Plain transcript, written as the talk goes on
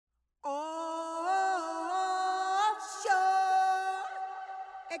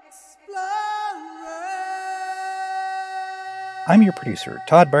I'm your producer,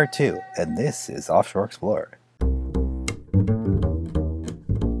 Todd Bartu, and this is Offshore Explorer.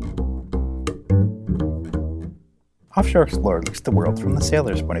 Offshore Explorer looks at the world from the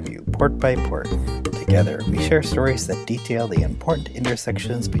sailor's point of view, port by port. Together, we share stories that detail the important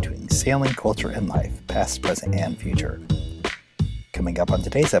intersections between sailing, culture, and life, past, present, and future. Coming up on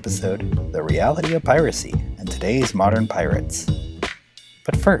today's episode, the reality of piracy and today's modern pirates.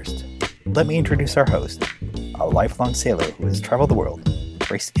 But first, let me introduce our host, a lifelong sailor who has traveled the world,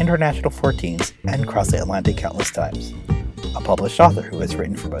 raced international 14s, and crossed the Atlantic countless times. A published author who has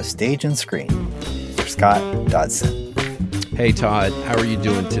written for both stage and screen, Mr. Scott Dodson. Hey Todd, how are you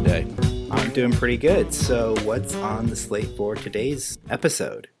doing today? I'm doing pretty good. So what's on the slate for today's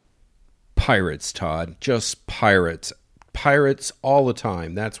episode? Pirates, Todd. Just pirates. Pirates all the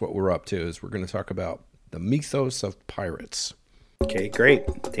time. That's what we're up to, is we're going to talk about the mythos of pirates. Okay, great.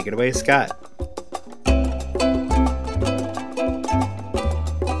 Take it away, Scott.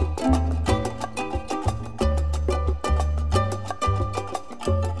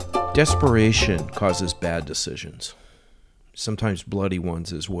 Desperation causes bad decisions, sometimes bloody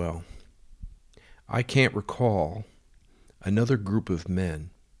ones as well. I can't recall another group of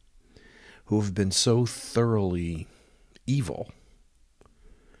men who have been so thoroughly evil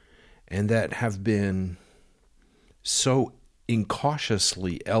and that have been so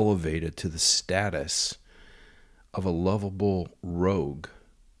incautiously elevated to the status of a lovable rogue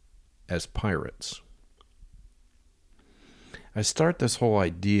as pirates. I start this whole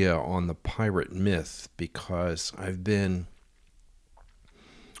idea on the pirate myth because I've been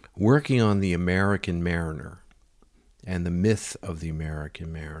working on the American mariner and the myth of the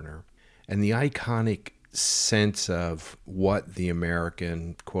American mariner and the iconic sense of what the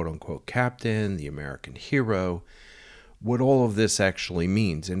American quote-unquote captain, the American hero, what all of this actually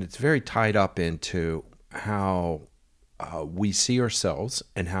means. And it's very tied up into how we see ourselves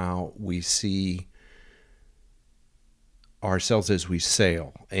and how we see ourselves as we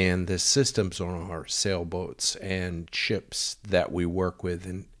sail, and the systems on our sailboats and ships that we work with,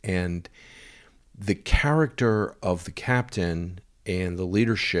 and the character of the captain and the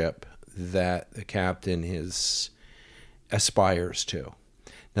leadership that the captain aspires to.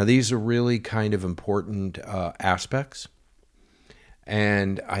 Now, these are really kind of important aspects,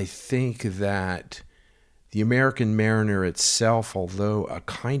 and I think that the American mariner itself, although a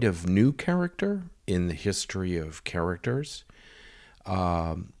kind of new character in the history of characters,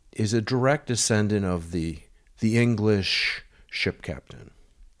 is a direct descendant of the English ship captain,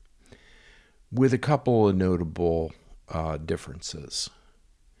 with a couple of notable differences.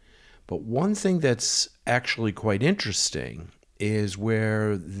 But one thing that's actually quite interesting is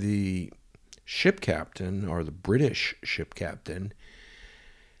where the ship captain, or the British ship captain,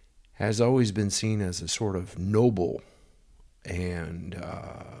 has always been seen as a sort of noble and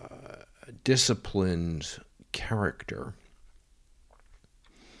disciplined character.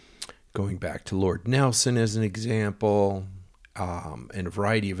 Going back to Lord Nelson as an example, and a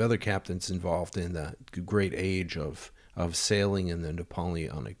variety of other captains involved in the great age of sailing in the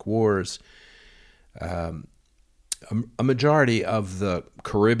Napoleonic Wars. A majority of the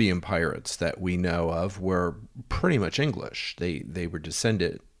Caribbean pirates that we know of were pretty much English. They were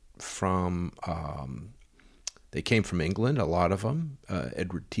descended from, they came from England, a lot of them.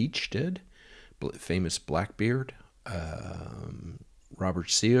 Edward Teach did, famous Blackbeard.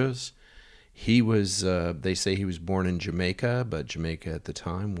 Robert Sears, he was, they say he was born in Jamaica, but Jamaica at the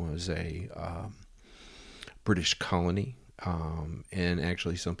time was a British colony. And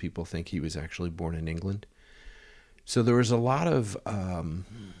actually some people think he was actually born in England. So there was a lot of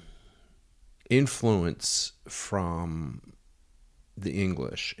influence from the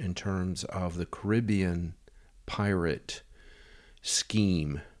English in terms of the Caribbean pirate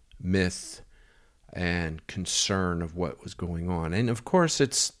scheme, myth, and concern of what was going on. And of course,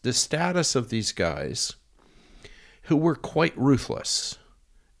 it's the status of these guys who were quite ruthless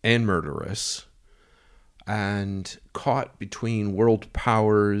and murderous and caught between world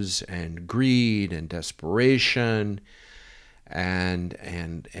powers and greed and desperation and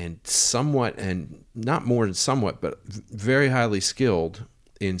somewhat, and not more than somewhat, but very highly skilled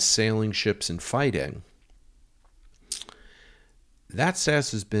in sailing ships and fighting. That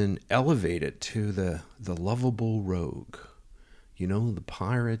status has been elevated to the lovable rogue. You know, the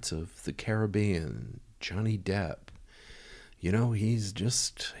Pirates of the Caribbean, Johnny Depp. You know, he's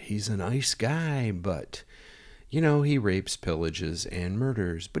a nice guy, but, you know, he rapes, pillages, and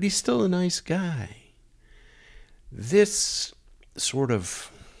murders, but he's still a nice guy. This sort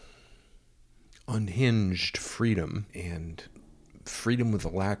of unhinged freedom, and freedom with a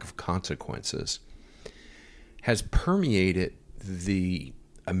lack of consequences, has permeated the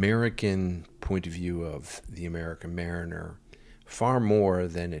American point of view of the American mariner far more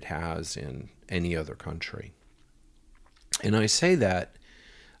than it has in any other country. And I say that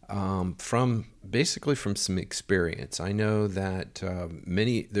from some experience. I know that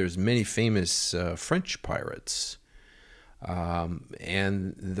there's many famous French pirates,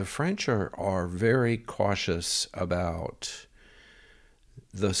 and the French are very cautious about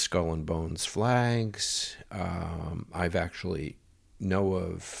the skull and bones flags. I've actually know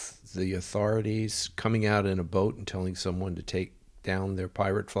of the authorities coming out in a boat and telling someone to take down their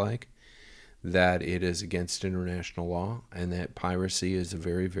pirate flag, that it is against international law, and that piracy is a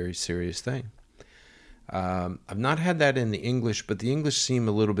very, very serious thing. I've not had that in the English, but the English seem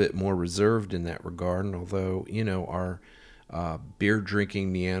a little bit more reserved in that regard. And although, our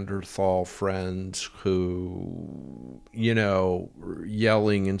beer-drinking Neanderthal friends who,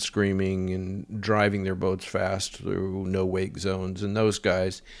 yelling and screaming and driving their boats fast through no-wake zones, and those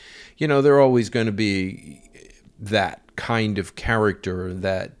guys, they're always going to be that kind of character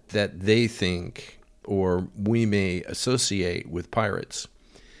that they think or we may associate with pirates.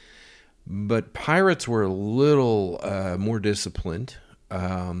 But pirates were a little more disciplined.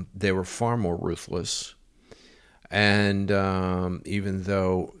 They were far more ruthless. And even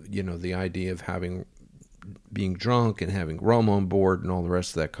though, the idea of being drunk and having rum on board and all the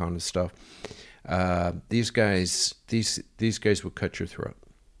rest of that kind of stuff, these guys would cut your throat.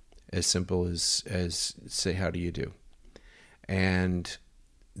 As simple as say, how do you do? And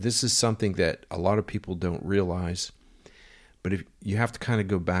this is something that a lot of people don't realize, but if you have to kind of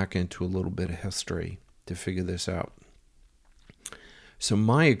go back into a little bit of history to figure this out. So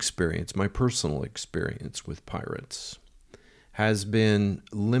my personal experience with pirates has been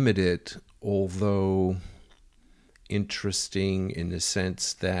limited, although interesting in the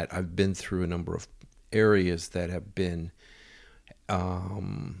sense that I've been through a number of areas that have been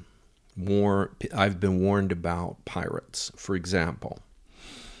I've been warned about pirates. For example,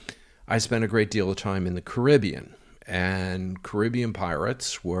 I spent a great deal of time in the Caribbean, and Caribbean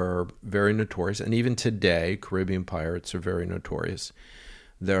pirates were very notorious. And even today, Caribbean pirates are very notorious.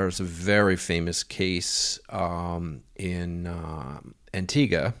 There's a very famous case in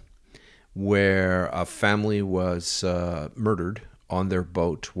Antigua where a family was murdered on their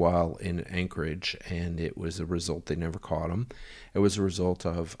boat while in Anchorage, and it was a result, they never caught them. It was a result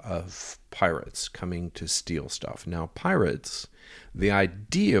of pirates coming to steal stuff. Now, pirates, the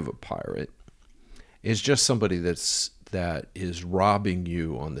idea of a pirate is just somebody that is robbing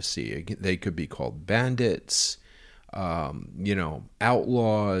you on the sea. They could be called bandits,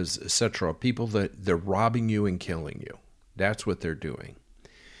 outlaws, etc. People that they're robbing you and killing you. That's what they're doing.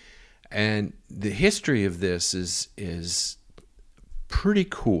 And the history of this is pretty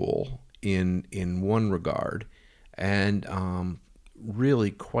cool in one regard, and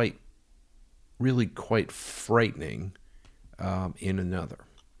really quite frightening in another.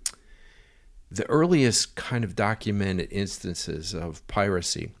 The earliest kind of documented instances of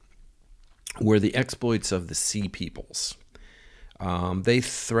piracy were the exploits of the Sea Peoples. They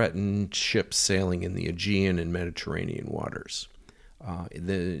threatened ships sailing in the Aegean and Mediterranean waters.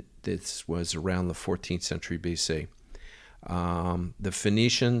 This was around the 14th century BC. The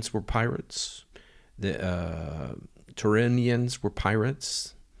Phoenicians were pirates. The Tyrrhenians were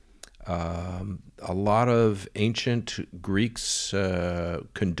pirates. A lot of ancient Greeks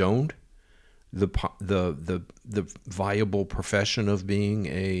condoned the viable profession of being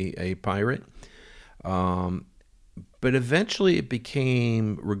a pirate. But eventually it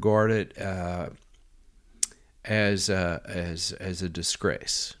became regarded as a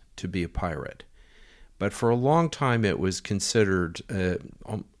disgrace to be a pirate. But for a long time it was considered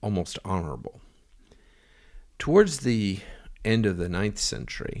almost honorable. Towards the end of the 9th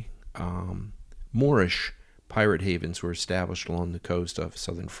century, Moorish pirate havens were established along the coast of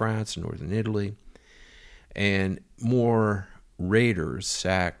southern France and northern Italy, and more raiders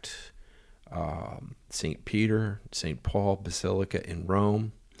sacked St. Peter, St. Paul Basilica in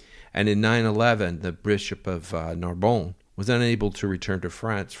Rome, and in 911 the Bishop of Narbonne was unable to return to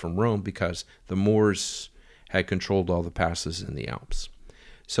France from Rome because the Moors had controlled all the passes in the Alps.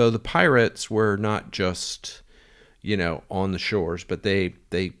 So the pirates were not just, on the shores, but they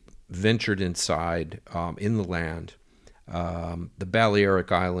ventured inside in the land. The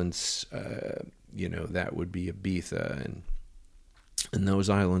Balearic Islands, that would be Ibiza and those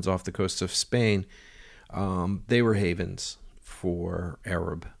islands off the coast of Spain, they were havens for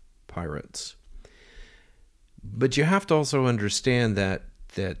Arab pirates. But you have to also understand that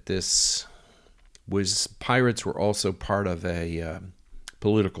pirates were also part of a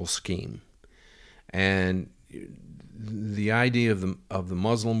political scheme. And the idea of the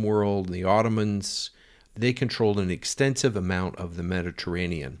Muslim world, the Ottomans, they controlled an extensive amount of the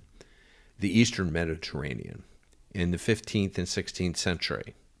Mediterranean, the Eastern Mediterranean, in the 15th and 16th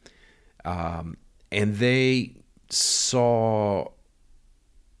century. And they saw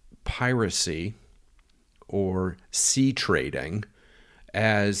piracy or sea trading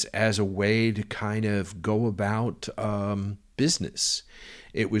as a way to kind of go about business.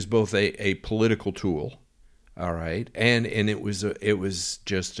 It was both a political tool, all right, and it was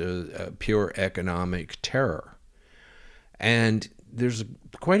just a pure economic terror. And there's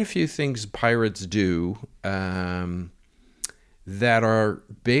quite a few things pirates do that are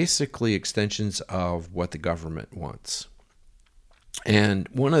basically extensions of what the government wants. And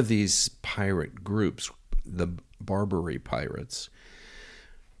one of these pirate groups, the Barbary Pirates,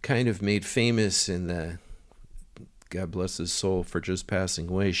 kind of made famous in the, God bless his soul for just passing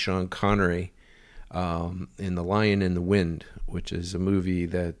away, Sean Connery, in The Lion in the Wind, which is a movie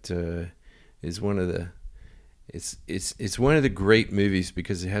that is one of the it's one of the great movies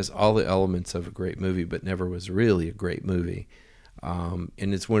because it has all the elements of a great movie, but never was really a great movie. And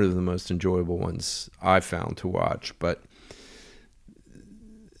it's one of the most enjoyable ones I found to watch. But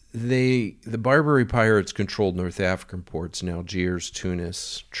the Barbary Pirates controlled North African ports in Algiers,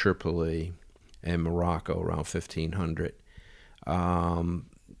 Tunis, Tripoli, and Morocco around 1500.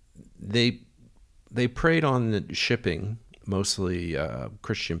 They preyed on the shipping, mostly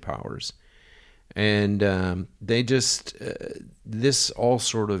Christian powers, and they just this all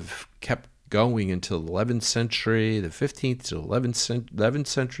sort of kept going until the 11th century, the 15th to 11th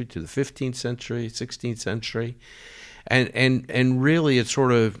century to the 15th century, 16th century. And really, it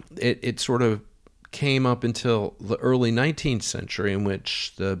sort of came up until the early 19th century, in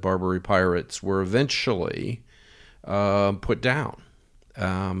which the Barbary Pirates were eventually put down,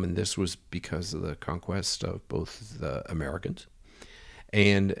 and this was because of the conquest of both the Americans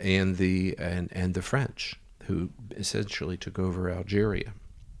and the French, who essentially took over Algeria.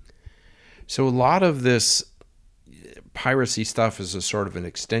 So a lot of this piracy stuff is a sort of an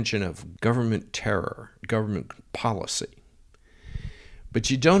extension of government terror, government policy. But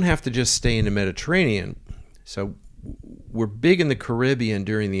you don't have to just stay in the Mediterranean. So we're big in the Caribbean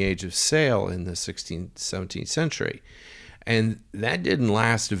during the Age of Sail in the 16th, 17th century. And that didn't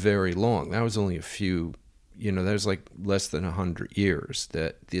last very long. That was only a few, that was like less than 100 years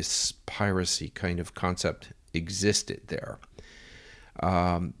that this piracy kind of concept existed there.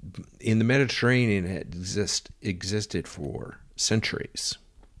 In the Mediterranean, it existed for centuries.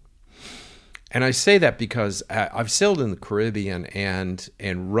 And I say that because I've sailed in the Caribbean and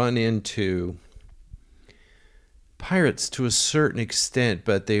run into pirates to a certain extent,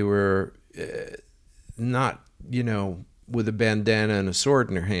 but they were not, with a bandana and a sword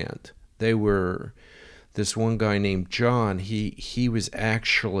in their hand. They were this one guy named John. He was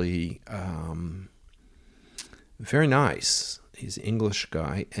actually very nice. He's an English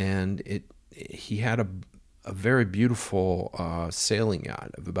guy, and he had a very beautiful sailing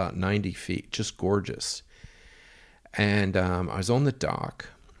yacht of about 90 feet, just gorgeous. And I was on the dock,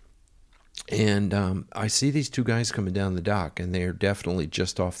 and I see these two guys coming down the dock, and they're definitely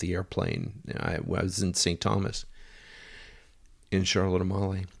just off the airplane. I was in St. Thomas in Charlotte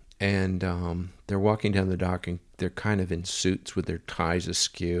Amalie, and they're walking down the dock, and they're kind of in suits with their ties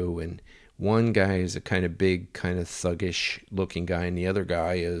askew, and one guy is a kind of big, kind of thuggish looking guy, and the other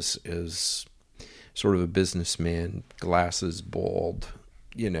guy is sort of a businessman, glasses, bald,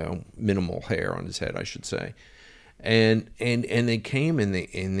 minimal hair on his head, I should say. And they came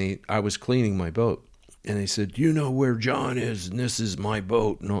and I was cleaning my boat, and they said, "You know where John is, and this is my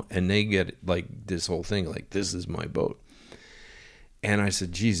boat." And they get like this whole thing, like, this is my boat. And I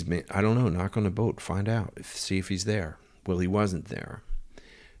said, "Geez, man, I don't know. Knock on the boat, find out, see if he's there." Well, he wasn't there.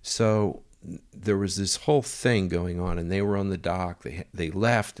 So there was this whole thing going on, and they were on the dock. They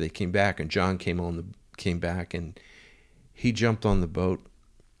left. They came back, and John came back, and he jumped on the boat.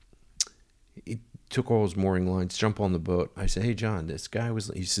 He took all his mooring lines, jumped on the boat. I said, "Hey, John, this guy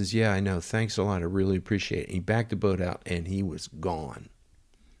was." He says, "Yeah, I know. Thanks a lot. I really appreciate it." He backed the boat out, and he was gone.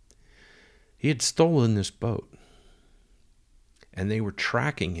 He had stolen this boat, and they were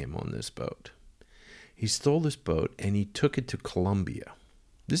tracking him on this boat. He stole this boat, and he took it to Colombia.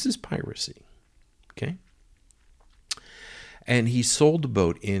 This is piracy, okay? And he sold the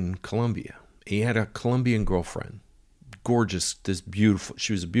boat in Colombia. He had a Colombian girlfriend, gorgeous,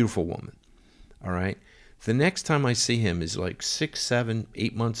 she was a beautiful woman, all right? The next time I see him is like 6, 7,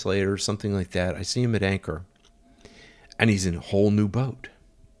 8 months later, something like that. I see him at anchor, and he's in a whole new boat.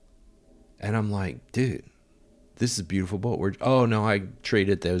 And I'm like, dude, this is a beautiful boat. Oh, no, I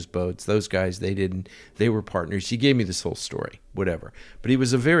traded those boats. Those guys, they were partners. He gave me this whole story, whatever. But he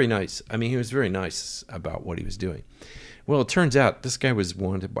was very nice about what he was doing. Well, it turns out this guy was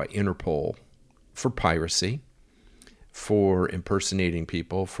wanted by Interpol for piracy, for impersonating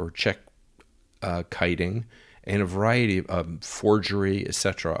people, for check kiting, and a variety of forgery,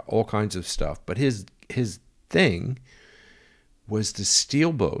 etc., all kinds of stuff. But his thing was to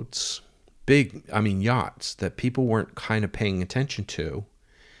steal boats, yachts that people weren't kind of paying attention to,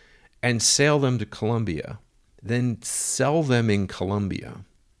 and sail them to Colombia, then sell them in Colombia.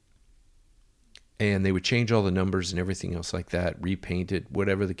 And they would change all the numbers and everything else like that, repaint it,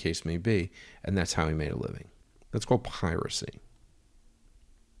 whatever the case may be, and that's how he made a living. That's called piracy.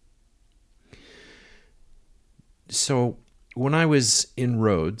 So when I was in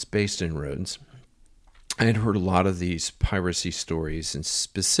Rhodes, based in Rhodes, I had heard a lot of these piracy stories, and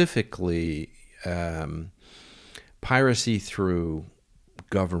specifically piracy through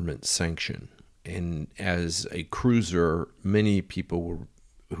government sanction. And as a cruiser, many people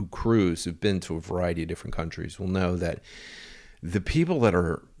who cruise, who've been to a variety of different countries, will know that the people that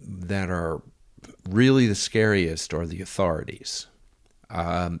are really the scariest are the authorities.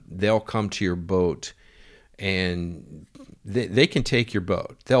 They'll come to your boat, and they can take your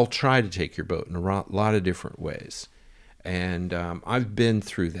boat. They'll try to take your boat in a lot of different ways, and I've been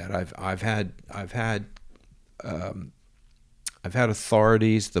through that. I've had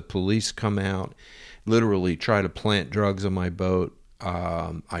authorities, the police come out, literally try to plant drugs on my boat.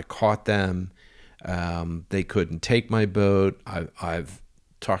 I caught them. They couldn't take my boat. I've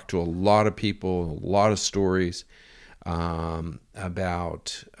talked to a lot of people, a lot of stories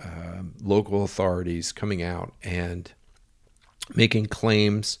about local authorities coming out and making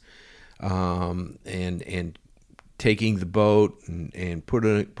claims and taking the boat and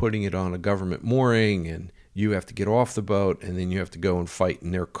putting it on a government mooring, and you have to get off the boat, and then you have to go and fight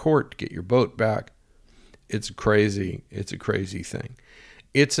in their court to get your boat back. It's a crazy thing.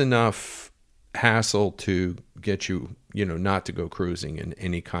 It's enough hassle to get you, not to go cruising in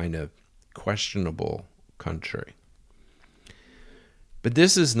any kind of questionable country. But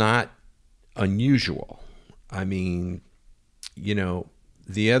this is not unusual. I mean,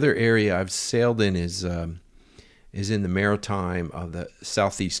 the other area I've sailed in is in the maritime of the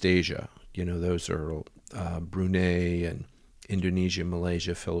Southeast Asia. Those are Brunei and Indonesia,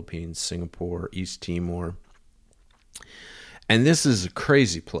 Malaysia, Philippines, Singapore, East Timor. And this is a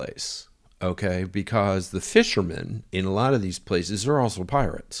crazy place, okay, because the fishermen in a lot of these places are also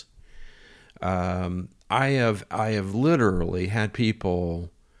pirates. I have literally had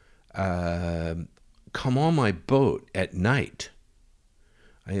people come on my boat at night.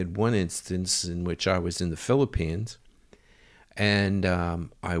 I had one instance in which I was in the Philippines, and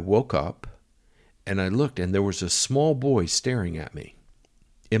I woke up and I looked, and there was a small boy staring at me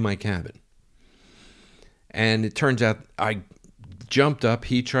in my cabin. And it turns out I jumped up.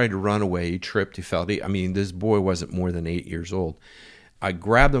 He tried to run away. He tripped. He fell. This boy wasn't more than 8 years old. I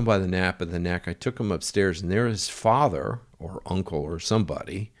grabbed him by the nape of the neck. I took him upstairs, and there his father or uncle or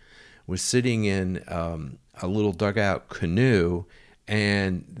somebody was sitting in a little dugout canoe,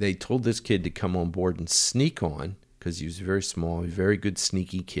 and they told this kid to come on board and sneak on, because he was very small, a very good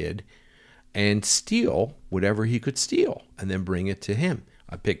sneaky kid, and steal whatever he could steal and then bring it to him.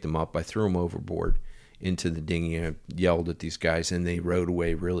 I picked him up. I threw him overboard into the dinghy. I yelled at these guys, and they rowed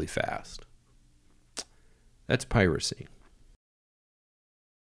away really fast. That's piracy.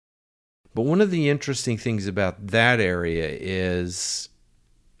 But one of the interesting things about that area is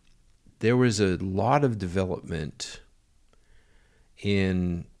there was a lot of development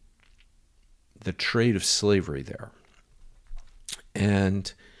in the trade of slavery there.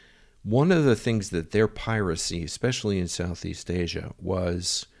 And one of the things that their piracy, especially in Southeast Asia,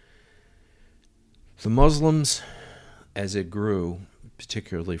 was the Muslims, as it grew,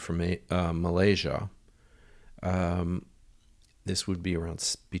 particularly from Malaysia, this would be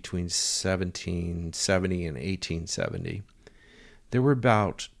around between 1770 and 1870, there were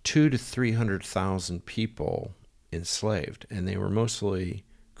about 200,000 to 300,000 people enslaved, and they were mostly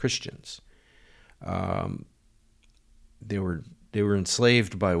Christians. They were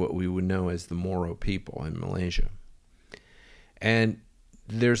enslaved by what we would know as the Moro people in Malaysia. And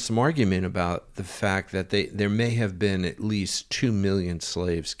there's some argument about the fact that there may have been at least 2 million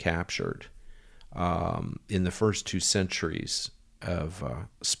slaves captured in the first 2 centuries of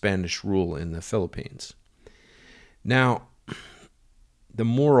Spanish rule in the Philippines. Now, the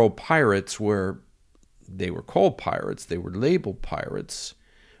Moro pirates were called pirates, they were labeled pirates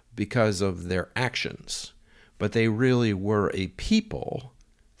because of their actions, but they really were a people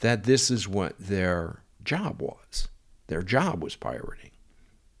that this is what their job was. Their job was pirating.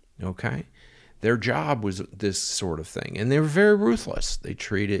 Okay? Their job was this sort of thing. And they were very ruthless. They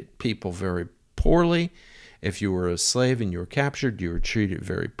treated people very poorly. If you were a slave and you were captured, you were treated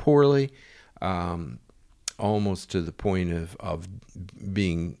very poorly, almost to the point of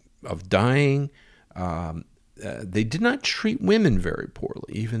dying. They did not treat women very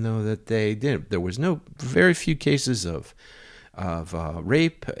poorly, even though that they did. There was very few cases of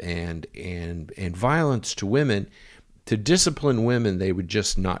rape and violence to women. To discipline women, they would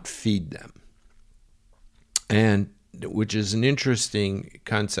just not feed them, and which is an interesting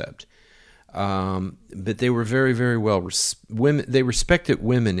concept. But they were very, very well women. They respected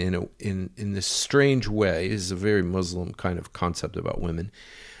women in this strange way. It is a very Muslim kind of concept about women,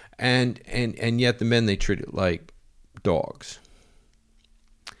 and yet the men they treated like dogs.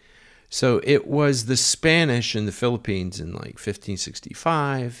 So it was the Spanish in the Philippines in like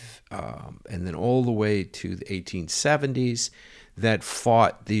 1565, and then all the way to the 1870s that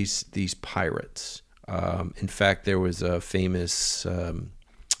fought these pirates. In fact, there was a famous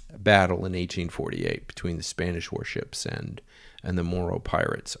battle in 1848 between the Spanish warships and the Moro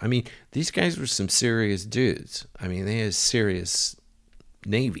pirates. I mean, these guys were some serious dudes. I mean, they had a serious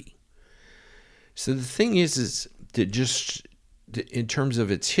navy. So the thing is that just in terms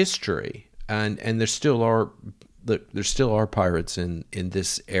of its history, and there still are pirates in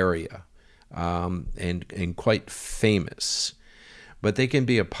this area, and quite famous. But they can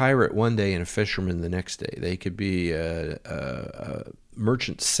be a pirate one day and a fisherman the next day. They could be a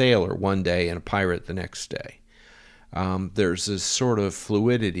merchant sailor one day and a pirate the next day. There's this sort of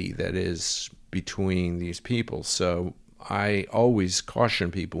fluidity that is between these people. So I always caution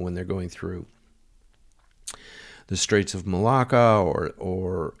people when they're going through the Straits of Malacca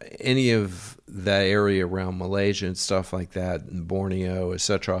or any of that area around Malaysia and stuff like that, and Borneo,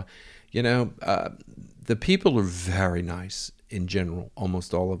 etc. The people are very nice in general.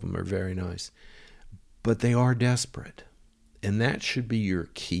 Almost all of them are very nice. But they are desperate. And that should be your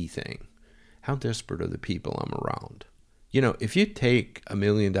key thing. How desperate are the people I'm around? If you take $1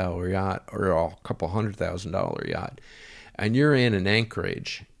 million yacht or a couple $100,000 yacht and you're in an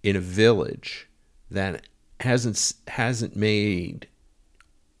anchorage in a village that hasn't made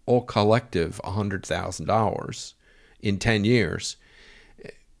all collective $100,000 in 10 years,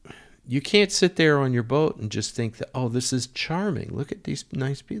 you can't sit there on your boat and just think that, oh, this is charming. Look at these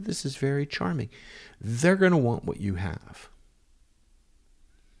nice people. This is very charming. They're going to want what you have.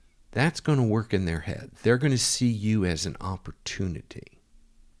 That's going to work in their head. They're going to see you as an opportunity.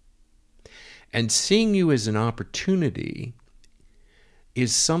 And seeing you as an opportunity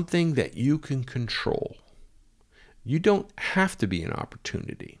is something that you can control. You don't have to be an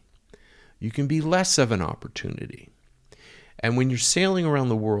opportunity. You can be less of an opportunity. And when you're sailing around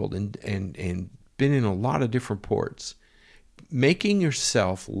the world and been in a lot of different ports, making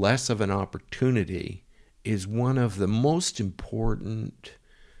yourself less of an opportunity is one of the most important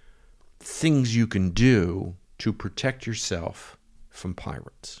things you can do to protect yourself from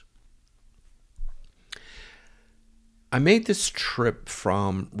pirates. I made this trip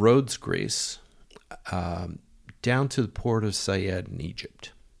from Rhodes, Greece, down to the port of Sayed in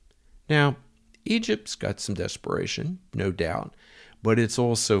Egypt. Now, Egypt's got some desperation, no doubt, but it's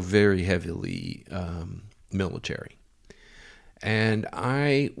also very heavily military. And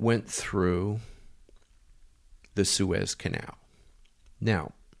I went through the Suez Canal.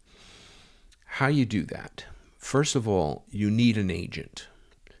 Now, how you do that? First of all, you need an agent.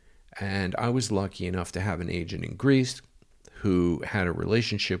 And I was lucky enough to have an agent in Greece who had a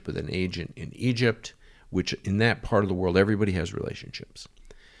relationship with an agent in Egypt, which in that part of the world, everybody has relationships.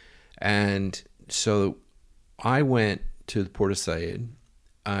 And so I went to the Port of Said.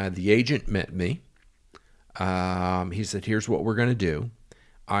 The agent met me. He said, here's what we're going to do.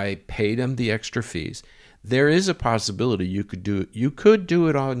 I paid him the extra fees. There is a possibility you could do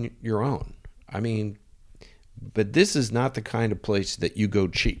it on your own. I mean, but this is not the kind of place that you go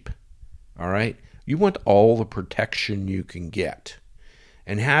cheap. All right? You want all the protection you can get.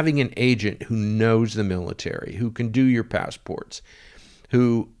 And having an agent who knows the military, who can do your passports,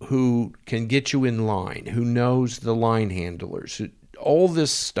 who can get you in line, who knows the line handlers, all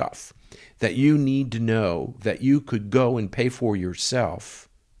this stuff that you need to know that you could go and pay for yourself,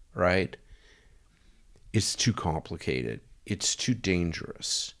 right? It's too complicated. It's too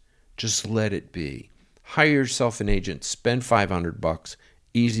dangerous. Just let it be. Hire yourself an agent. Spend $500.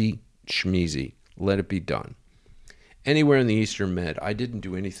 Easy schmeezy. Let it be done. Anywhere in the Eastern Med, I didn't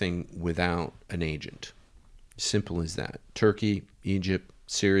do anything without an agent. Simple as that. Turkey, Egypt,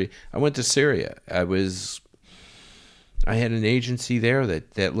 Syria. I went to Syria. I had an agency there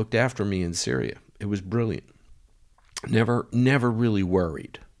that looked after me in Syria. It was brilliant. Never really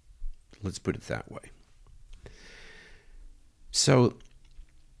worried. Let's put it that way. So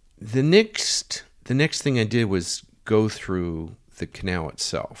the next thing I did was go through the canal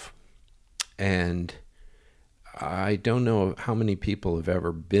itself. And I don't know how many people have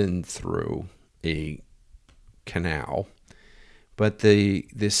ever been through a canal, but the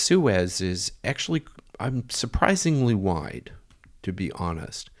Suez is actually surprisingly wide, to be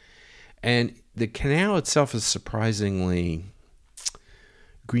honest. And the canal itself is surprisingly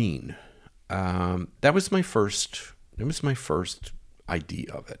green. That was my first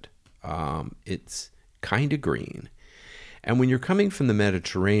idea of it. It's kind of green. And when you're coming from the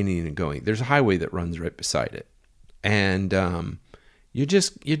Mediterranean and going, there's a highway that runs right beside it. And you're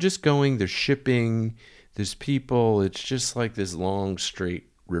just going, there's shipping, there's people. It's just like this long, straight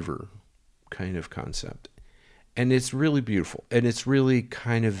river kind of concept. And it's really beautiful. And it's really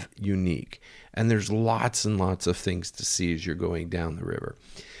kind of unique. And there's lots and lots of things to see as you're going down the river.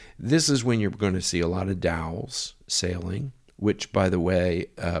 This is when you're going to see a lot of dhows sailing, which, by the way,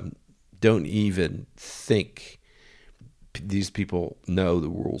 don't even think these people know the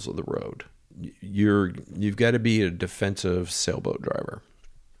rules of the road. You've got to be a defensive sailboat driver,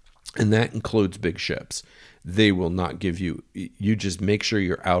 and that includes big ships. They will not give you just make sure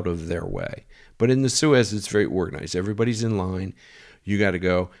you're out of their way. But in the Suez, it's very organized. Everybody's in line. You got to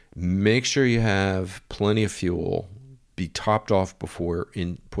go. Make sure you have plenty of fuel. Be topped off before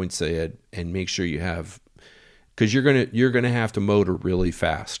in Point Sayed, and make sure you have, because you're gonna have to motor really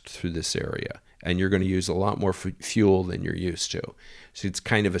fast through this area, and you're going to use a lot more fuel than you're used to. So it's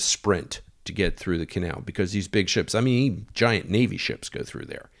kind of a sprint to get through the canal, because these big ships, I mean, giant Navy ships go through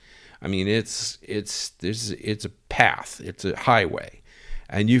there. I mean, it's a path, it's a highway,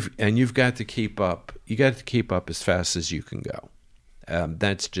 and you've got to keep up. You got to keep up as fast as you can go.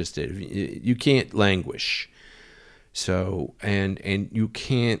 That's just it. You can't languish. So and you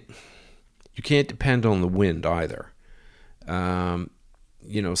can't depend on the wind either.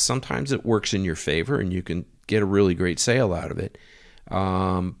 Sometimes it works in your favor and you can get a really great sail out of it.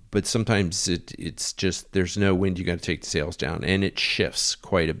 But sometimes it's just there's no wind. You got to take the sails down, and it shifts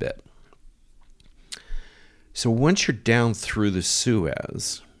quite a bit. So once you're down through the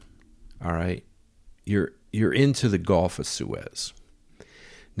Suez, all right, you're into the Gulf of Suez.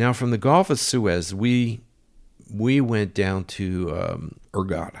 Now, from the Gulf of Suez, we went down to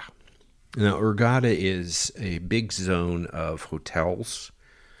Hurghada. Now, Hurghada is a big zone of hotels,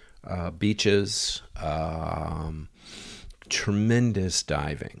 beaches, tremendous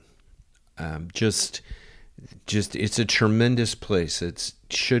diving. Just it's a tremendous place. It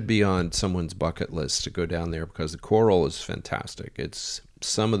should be on someone's bucket list to go down there, because the coral is fantastic. It's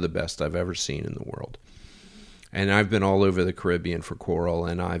some of the best I've ever seen in the world. And I've been all over the Caribbean for coral,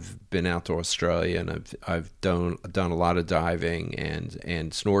 and I've been out to Australia, and I've done a lot of diving and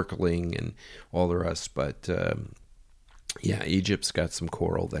snorkeling and all the rest. But Egypt's got some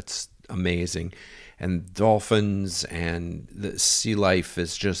coral that's amazing, and dolphins, and the sea life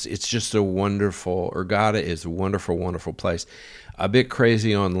is just a wonderful. Hurghada is a wonderful, wonderful place. A bit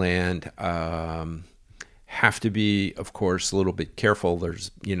crazy on land. Have to be, of course, a little bit careful.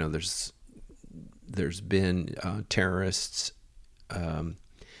 There's been terrorists in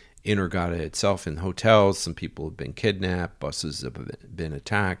Hurghada itself, in hotels. Some people have been kidnapped. Buses have been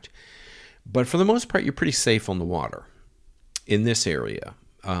attacked. But for the most part, you're pretty safe on the water in this area.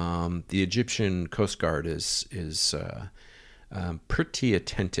 The Egyptian Coast Guard is pretty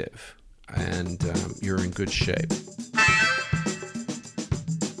attentive, and you're in good shape.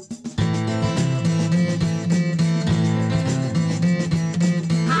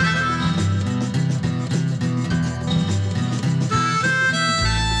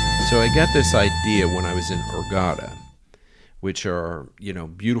 So I got this idea when I was in Hurghada, which are,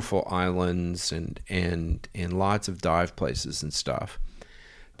 beautiful islands and lots of dive places and stuff,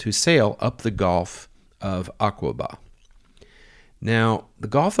 to sail up the Gulf of Aqaba. Now, the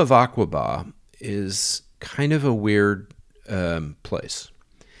Gulf of Aqaba is kind of a weird place,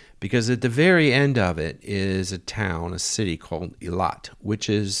 because at the very end of it is a city called Eilat, which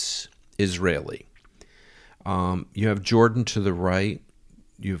is Israeli. You have Jordan to the right.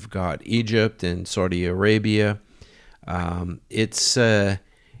 You've got Egypt and Saudi Arabia. It's an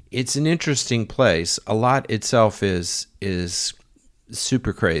interesting place. Eilat itself is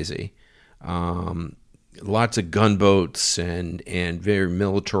super crazy. Lots of gunboats and very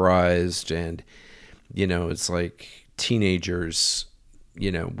militarized, and it's like teenagers,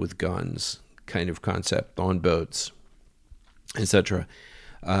 with guns kind of concept on boats, etc.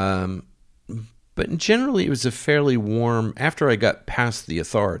 But generally, it was a fairly warm. After I got past the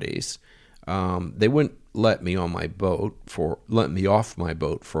authorities, They wouldn't let me off my boat for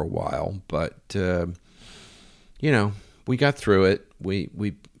a while, but we got through it.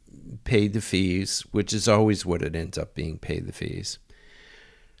 We paid the fees, which is always what it ends up being, paid the fees.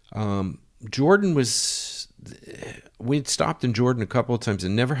 We'd stopped in Jordan a couple of times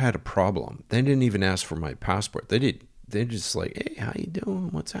and never had a problem. They didn't even ask for my passport. They're just like, hey, how you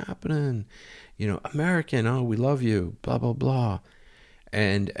doing? What's happening? American, oh, we love you, blah, blah, blah.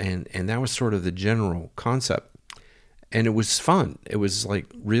 And that was sort of the general concept. And it was fun. It was like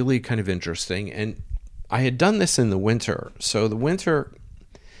really kind of interesting. And I had done this in the winter. So the winter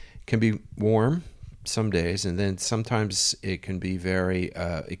can be warm some days, and then sometimes it can be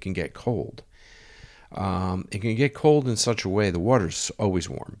it can get cold. It can get cold in such a way, the water's always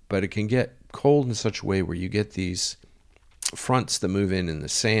warm, but it can get cold in such a way where you get these fronts that move in and the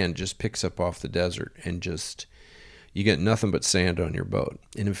sand just picks up off the desert and just, you get nothing but sand on your boat.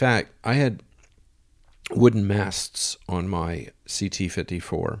 And in fact, I had wooden masts on my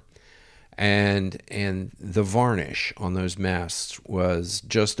CT-54, and the varnish on those masts was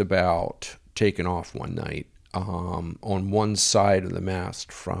just about taken off one night on one side of the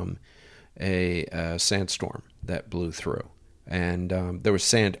mast from a sandstorm that blew through. And there was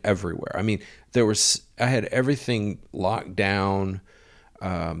sand everywhere. I mean, I had everything locked down,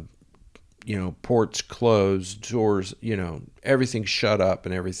 ports closed, doors, everything shut up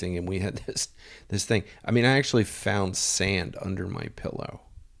and everything. And we had this thing. I mean, I actually found sand under my pillow.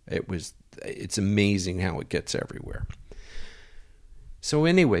 It's amazing how it gets everywhere. So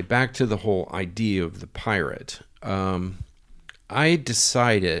anyway, back to the whole idea of the pirate. I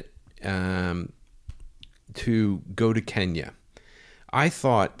decided to go to Kenya. I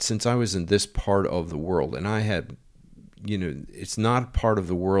thought, since I was in this part of the world, and I had, it's not part of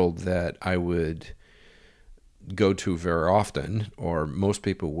the world that I would go to very often, or most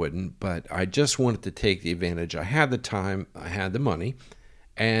people wouldn't, but I just wanted to take the advantage. I had the time, I had the money,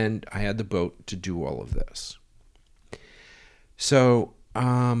 and I had the boat to do all of this. So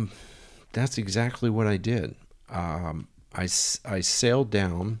that's exactly what I did. I sailed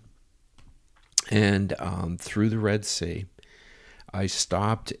down and through the Red Sea. I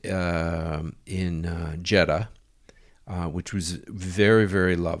stopped in Jeddah, which was very,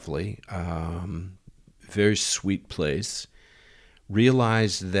 very lovely, very sweet place.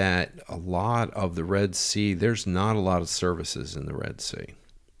 Realized that a lot of the Red Sea, there's not a lot of services in the Red Sea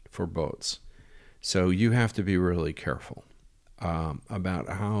for boats. So you have to be really careful about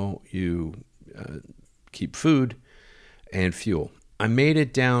how you keep food and fuel. I made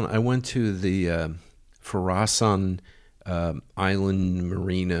it down. I went to the Farasan Island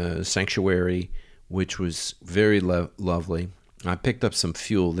Marina Sanctuary, which was very lovely. I picked up some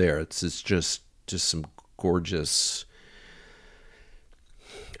fuel there. It's just some gorgeous.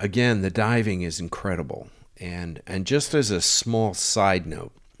 Again, the diving is incredible. And just as a small side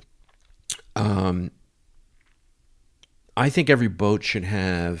note, I think every boat should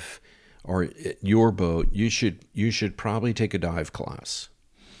have, or your boat, you should probably take a dive class.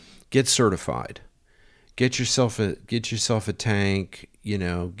 Get certified. Get yourself a tank,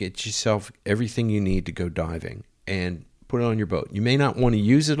 get yourself everything you need to go diving and put it on your boat. You may not want to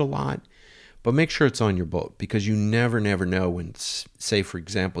use it a lot, but make sure it's on your boat, because you never know when, say, for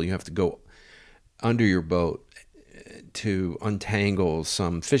example, you have to go under your boat to untangle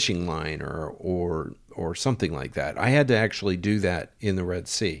some fishing line or something like that. I had to actually do that in the Red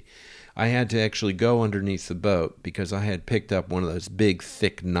Sea. I had to actually go underneath the boat because I had picked up one of those big,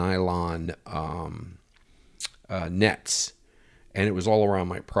 thick nylon nets, and it was all around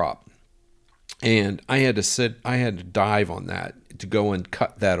my prop. And I had to dive on that to go and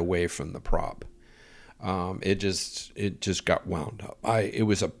cut that away from the prop. It just got wound up. It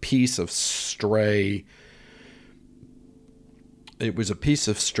was a piece of stray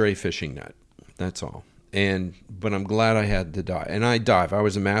fishing net. That's all. But I'm glad I had to dive. And I dive. I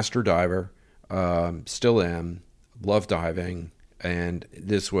was a master diver, still am, love diving. And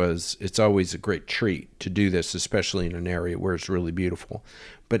it's always a great treat to do this, especially in an area where it's really beautiful.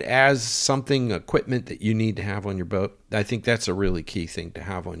 But as equipment that you need to have on your boat, I think that's a really key thing to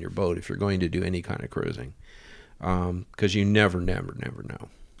have on your boat if you're going to do any kind of cruising. Because you never know.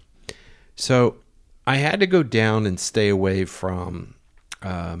 So I had to go down and stay away from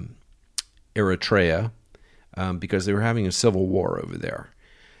Eritrea because they were having a civil war over there.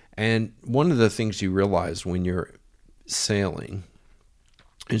 And one of the things you realize when you're sailing,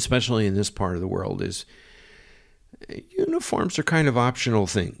 especially in this part of the world, is uniforms are kind of optional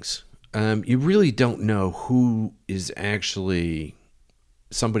things. You really don't know who is actually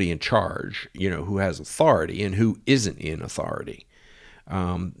somebody in charge, who has authority and who isn't in authority.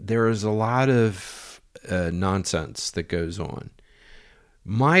 There is a lot of nonsense that goes on.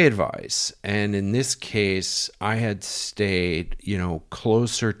 My advice, and in this case, I had stayed,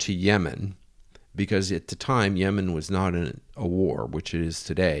 closer to Yemen, because at the time Yemen was not in a war, which it is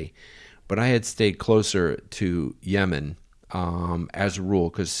today. But I had stayed closer to Yemen as a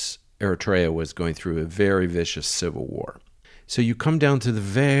rule, because Eritrea was going through a very vicious civil war. So you come down to the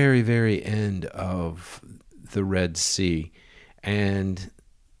very, very end of the Red Sea, and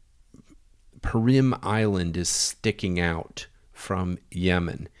Perim Island is sticking out from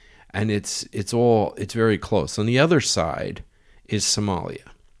Yemen, and it's very close. On the other side is Somalia,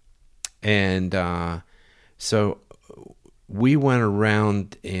 and so we went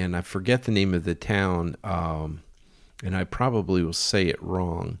around, and I forget the name of the town, and I probably will say it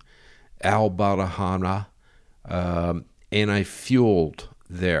wrong, Al-Barahana, and I fueled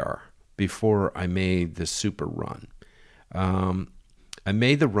there before I made the super run. I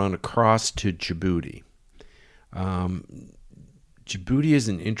made the run across to Djibouti. Djibouti is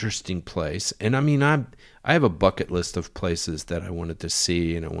an interesting place, and I have a bucket list of places that I wanted to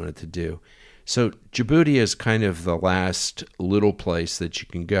see and I wanted to do. So Djibouti is kind of the last little place that you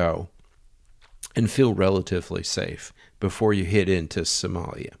can go and feel relatively safe before you hit into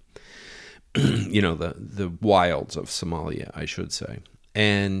Somalia. The wilds of Somalia, I should say.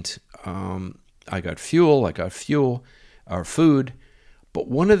 And I got fuel, or food. But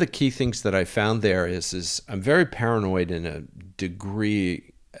one of the key things that I found there is I'm very paranoid in a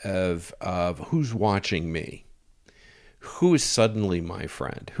degree of who's watching me. Who is suddenly my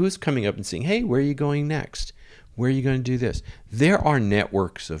friend? Who's coming up and saying, hey, where are you going next? Where are you going to do this? There are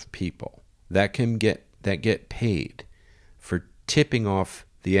networks of people that get paid for tipping off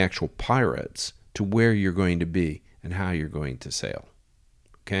the actual pirates to where you're going to be and how you're going to sail.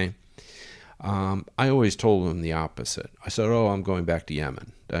 Okay? I always told them the opposite. I said, I'm going back to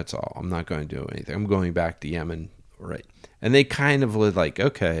Yemen. That's all. I'm not going to do anything. I'm going back to Yemen. Right. And they kind of were like,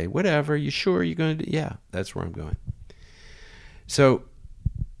 okay, whatever. You sure you're going to do? Yeah, that's where I'm going. So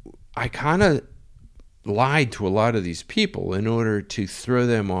I kind of lied to a lot of these people in order to throw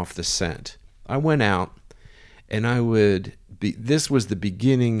them off the scent. I went out, and this was the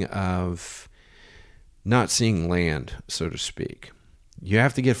beginning of not seeing land, so to speak. You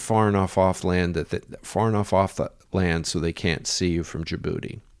have to get far enough off the land so they can't see you from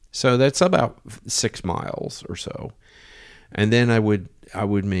Djibouti. So that's about 6 miles or so. And then I would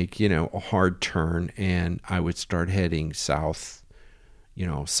make, a hard turn, and I would start heading south,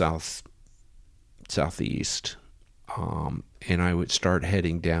 southeast. And I would start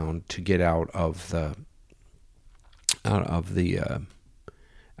heading down to get out of the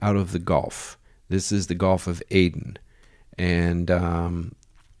Gulf. This is the Gulf of Aden. And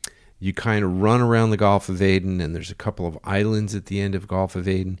you kind of run around the Gulf of Aden, and there's a couple of islands at the end of Gulf of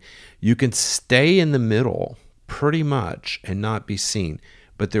Aden. You can stay in the middle pretty much and not be seen,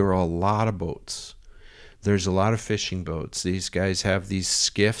 but there are a lot of boats. There's a lot of fishing boats. These guys have these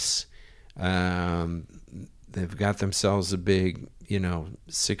skiffs. They've got themselves a big,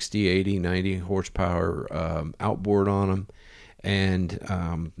 60, 80, 90 horsepower outboard on them,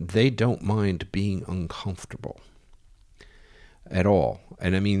 and they don't mind being uncomfortable at all.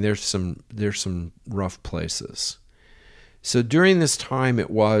 And there's some rough places. So during this time, it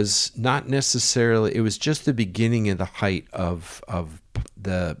was just the beginning of the height of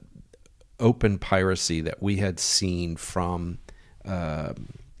the open piracy that we had seen from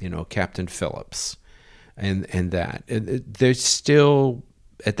Captain Phillips and that. There's still,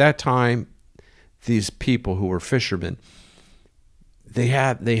 at that time, these people who were fishermen, they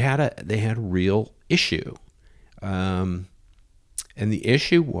had a real issue. And the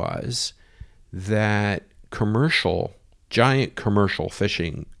issue was that giant commercial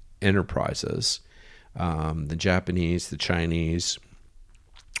fishing enterprises, the Japanese, the Chinese,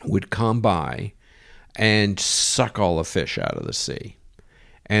 would come by and suck all the fish out of the sea.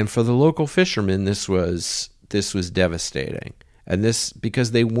 And for the local fishermen, this was devastating. And this,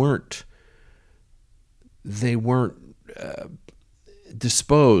 because they weren't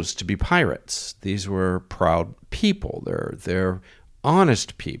disposed to be pirates. These were proud people. They're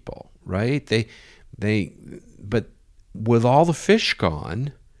honest people, right? But with all the fish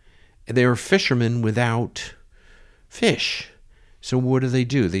gone, they were fishermen without fish. So what do? They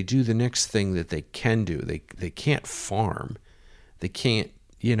do the next thing that they can do. They can't farm. They can't,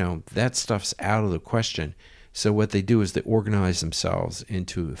 that stuff's out of the question. So what they do is they organize themselves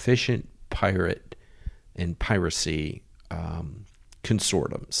into efficient pirate and piracy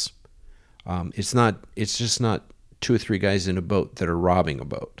consortiums. It's just not 2 or 3 guys in a boat that are robbing a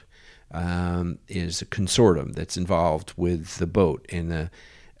boat. is a consortium that's involved with the boat and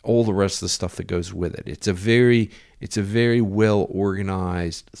all the rest of the stuff that goes with it. It's a very well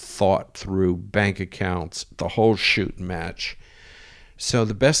organized, thought through bank accounts, the whole shoot and match. So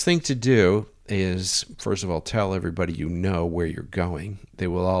the best thing to do is, first of all, tell everybody you know where you're going. They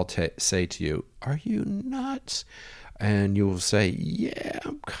will all say to you, "Are you nuts?" And you will say, "Yeah,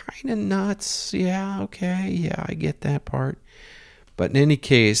 I'm kind of nuts. Yeah, okay, yeah, I get that part." But in any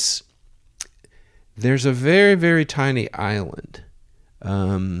case, there's a very, very tiny island.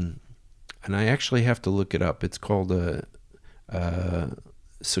 And I actually have to look it up. It's called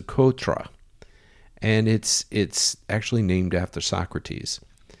Socotra. And it's actually named after Socrates.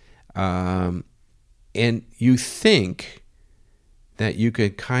 And you think that you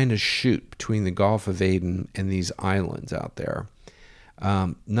could kind of shoot between the Gulf of Aden and these islands out there.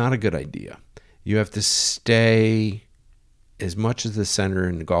 Not a good idea. You have to stay as much as the center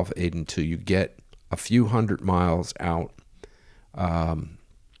in the Gulf of Aden till you get a few hundred miles out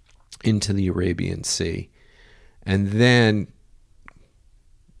into the Arabian Sea. And then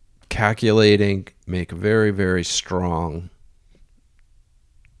calculating, make a very, very strong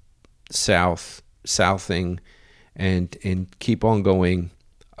southing and keep on going.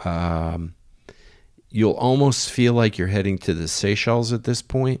 You'll almost feel like you're heading to the Seychelles at this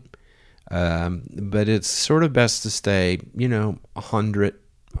point. But it's sort of best to stay, 100,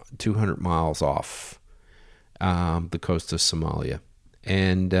 200 miles off the coast of Somalia.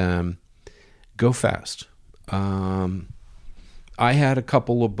 And go fast. I had a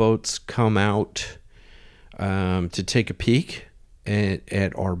couple of boats come out to take a peek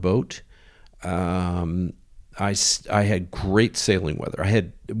at our boat. I had great sailing weather. I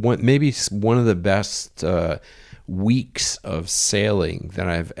had maybe one of the best weeks of sailing that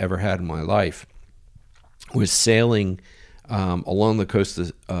I've ever had in my life. Was sailing along the coast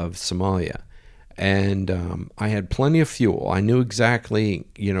of Somalia. And I had plenty of fuel. I knew exactly,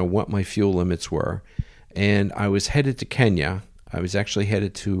 what my fuel limits were. And I was headed to Kenya. I was actually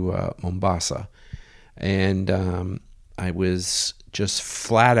headed to Mombasa. And I was just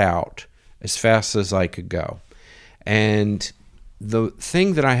flat out as fast as I could go. And the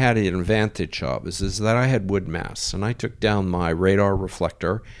thing that I had an advantage of is that I had wood masts. And I took down my radar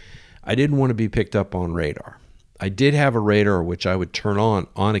reflector. I didn't want to be picked up on radar. I did have a radar which I would turn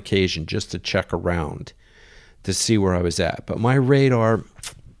on occasion just to check around to see where I was at. But my radar,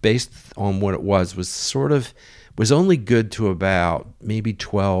 based on what it was only good to about maybe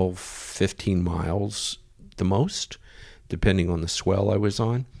 12, 15 miles the most, depending on the swell I was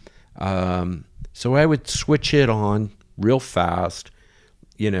on. So I would switch it on real fast,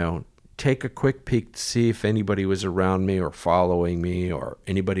 take a quick peek to see if anybody was around me or following me or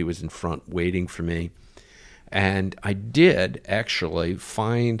anybody was in front waiting for me. And I did actually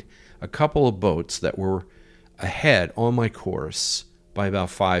find a couple of boats that were ahead on my course by about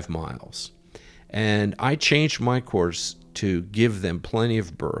 5 miles. And I changed my course to give them plenty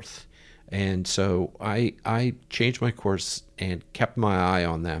of berth. And so I changed my course and kept my eye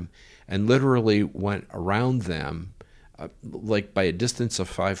on them and literally went around them like by a distance of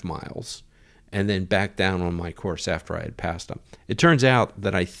 5 miles and then back down on my course after I had passed them. It turns out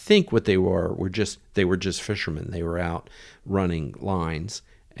that I think what they were just fishermen. They were out running lines,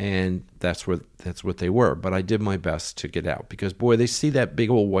 and that's what they were. But I did my best to get out because, boy, they see that big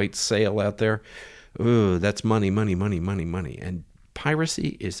old white sail out there. Ooh, that's money, money, money, money, money. And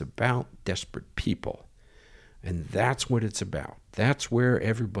piracy is about desperate people, and that's what it's about. That's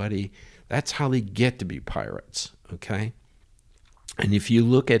how they get to be pirates, okay? And if you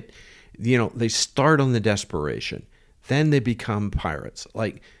look at, they start on the desperation. Then they become pirates.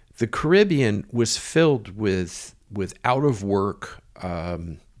 Like the Caribbean was filled with out of work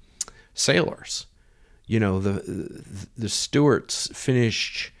sailors. The Stuarts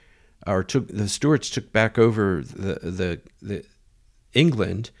took back over the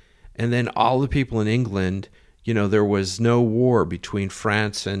England, and then all the people in England. There was no war between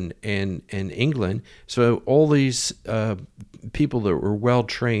France and England, so all these people that were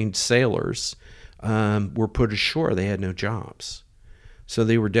well-trained sailors were put ashore. They had no jobs. So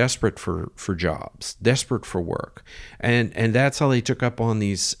they were desperate for jobs, desperate for work. And that's how they took up on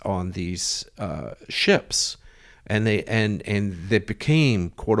these ships. And they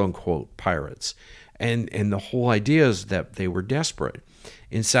became quote unquote pirates. And the whole idea is that they were desperate.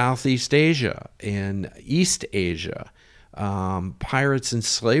 In Southeast Asia and East Asia, pirates and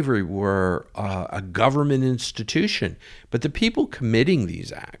slavery were a government institution. But the people committing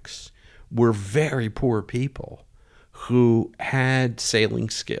these acts were very poor people who had sailing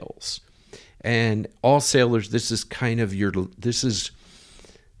skills. And all sailors, this is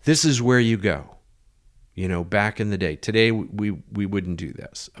This is where you go. Back in the day. Today, we wouldn't do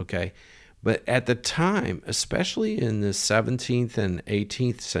this, okay? But at the time, especially in the 17th and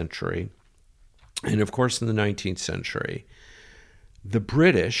 18th century, and of course in the 19th century, the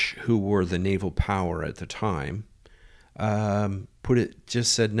British, who were the naval power at the time,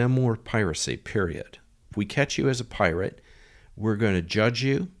 just said no more piracy, period. If we catch you as a pirate, we're going to judge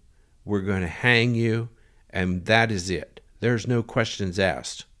you, we're going to hang you, and that is it. There's no questions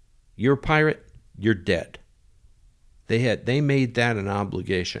asked. You're a pirate, you're dead. They made that an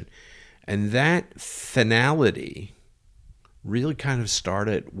obligation. And that finality really kind of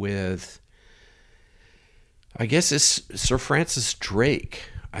started with, I guess it's Sir Francis Drake.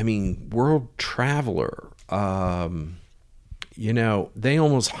 I mean, world traveler. They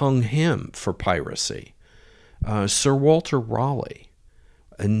almost hung him for piracy. Sir Walter Raleigh,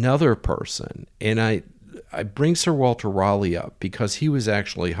 another person. And I bring Sir Walter Raleigh up because he was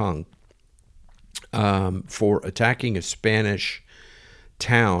actually hung for attacking a Spanish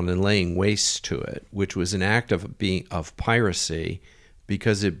town and laying waste to it, which was an act of piracy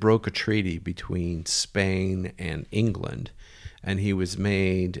because it broke a treaty between Spain and England, and he was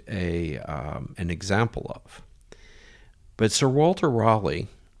made an example of. But Sir Walter Raleigh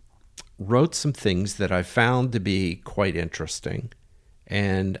wrote some things that I found to be quite interesting,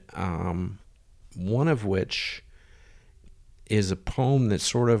 and one of which is a poem that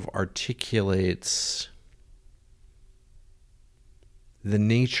sort of articulates the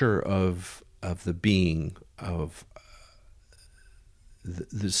nature of the being, of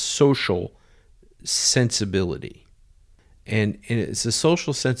the social sensibility. And it's a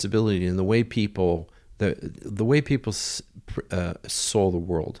social sensibility in the way people saw the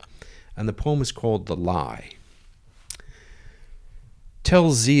world. And the poem is called The Lie.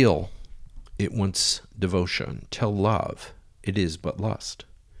 Tell zeal, it wants devotion. Tell love, it is but lust.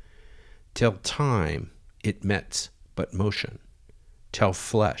 Tell time, it mets but motion. Tell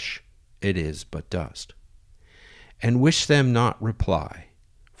flesh, it is but dust. And wish them not reply,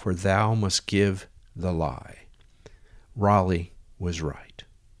 for thou must give the lie. Raleigh was right.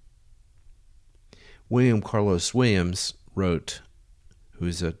 William Carlos Williams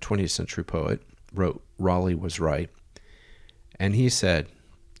who's a 20th century poet, wrote Raleigh was right. And he said,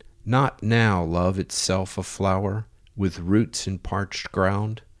 "Not now love itself a flower, with roots in parched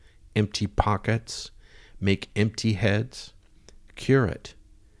ground, empty pockets, make empty heads. Cure it,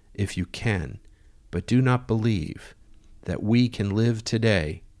 if you can, but do not believe that we can live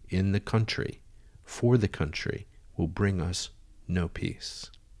today in the country, for the country will bring us no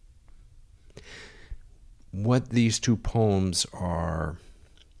peace." What these two poems are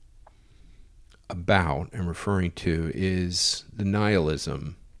about and referring to is the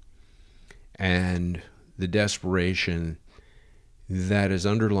nihilism and the desperation that is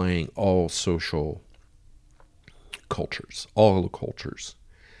underlying all social cultures, all the cultures.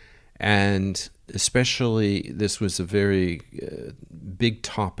 And especially, this was a very big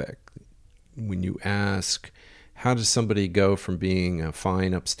topic when you ask, how does somebody go from being a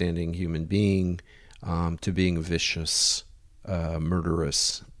fine, upstanding human being to being a vicious,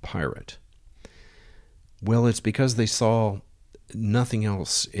 murderous pirate? Well, it's because they saw nothing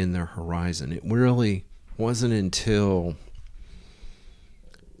else in their horizon. It really wasn't until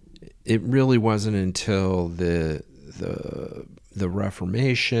the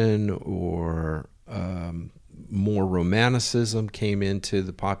Reformation or more Romanticism came into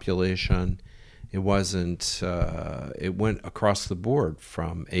the population. It wasn't. It went across the board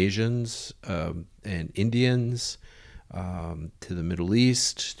from Asians and Indians to the Middle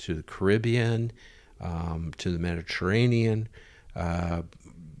East, to the Caribbean, to the Mediterranean.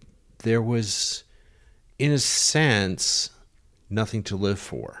 There was, in a sense, nothing to live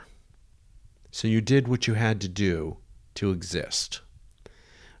for. So you did what you had to do to exist.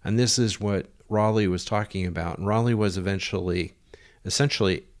 And this is what Raleigh was talking about. And Raleigh was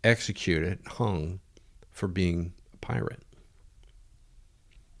essentially executed, hung for being a pirate.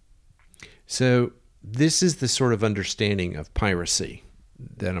 So this is the sort of understanding of piracy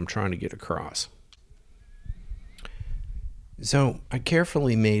that I'm trying to get across. So I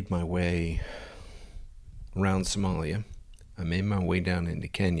carefully made my way around Somalia. I made my way down into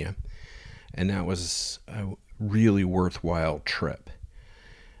Kenya, and that was a really worthwhile trip.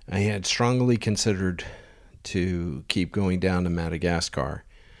 I had strongly considered to keep going down to Madagascar,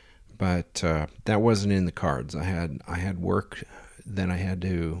 but that wasn't in the cards. I had work that I had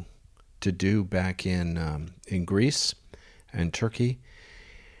to do back in Greece and Turkey,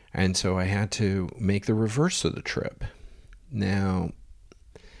 and so I had to make the reverse of the trip. Now,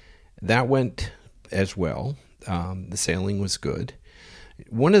 that went as well. The sailing was good.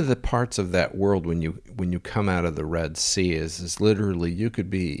 One of the parts of that world when you come out of the Red Sea is literally you could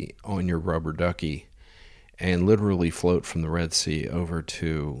be on your rubber ducky and literally float from the Red Sea over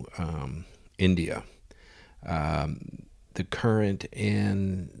to India. The current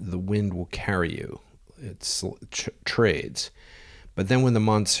and the wind will carry you. It's trades. But then when the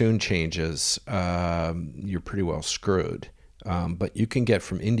monsoon changes, you're pretty well screwed. But you can get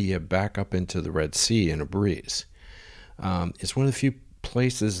from India back up into the Red Sea in a breeze. It's one of the few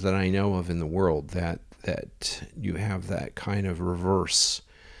places that I know of in the world that you have that kind of reverse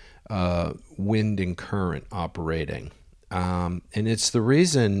wind and current operating. And it's the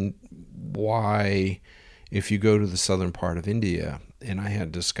reason why if you go to the southern part of India, and I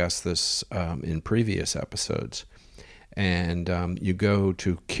had discussed this in previous episodes, and you go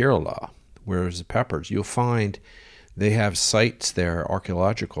to Kerala, where there's the peppers, you'll find they have sites there,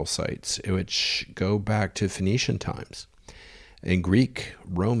 archaeological sites, which go back to Phoenician times. In Greek,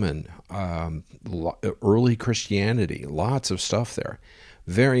 Roman, early Christianity, lots of stuff there.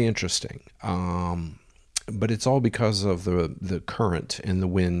 Very interesting. But it's all because of the current and the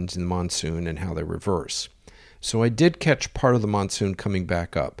wind and the monsoon and how they reverse. So I did catch part of the monsoon coming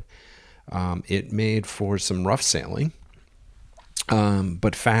back up. It made for some rough sailing,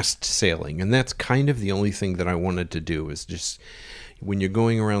 but fast sailing. And that's kind of the only thing that I wanted to do is just when you're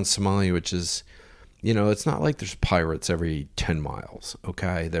going around Somalia, which is, it's not like there's pirates every 10 miles,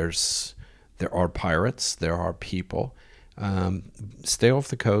 okay? There are pirates, there are people. Stay off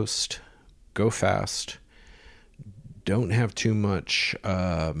the coast, go fast, don't have too much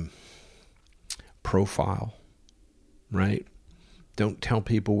profile, right? Don't tell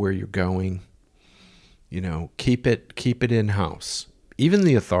people where you're going. Keep it in-house. Even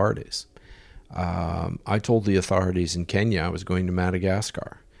the authorities. I told the authorities in Kenya I was going to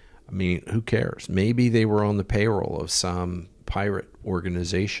Madagascar. I mean, who cares? Maybe they were on the payroll of some pirate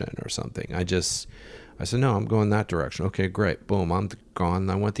organization or something. I said, no, I'm going that direction. Okay, great. Boom, I'm gone.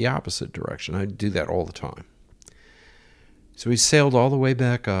 I went the opposite direction. I do that all the time. So we sailed all the way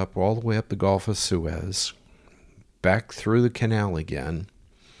back up, all the way up the Gulf of Suez, back through the canal again,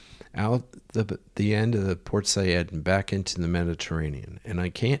 out the end of the Port Said and back into the Mediterranean. And I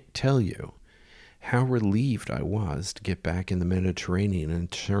can't tell you how relieved I was to get back in the Mediterranean in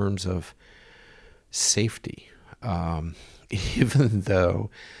terms of safety. Even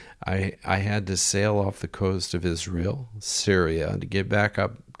though I had to sail off the coast of Israel, Syria, to get back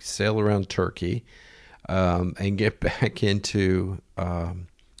up, sail around Turkey, and get back into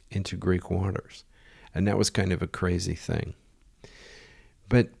Greek waters. And that was kind of a crazy thing.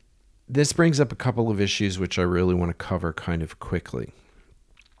 But this brings up a couple of issues which I really want to cover kind of quickly.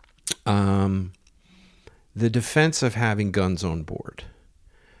 The defense of having guns on board.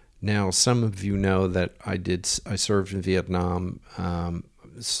 Now, some of you know that I served in Vietnam,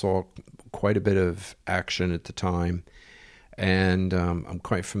 saw quite a bit of action at the time, and I'm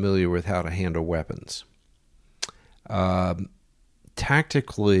quite familiar with how to handle weapons.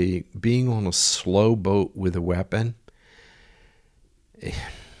 Tactically, being on a slow boat with a weapon,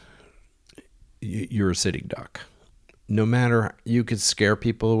 you're a sitting duck. No matter, you could scare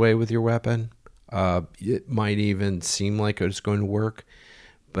people away with your weapon. It might even seem like it's going to work.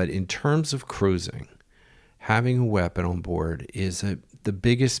 But in terms of cruising, having a weapon on board is the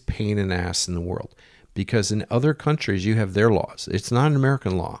biggest pain in the ass in the world. Because in other countries, you have their laws. It's not an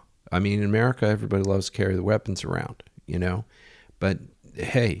American law. I mean, in America, everybody loves to carry the weapons around, But,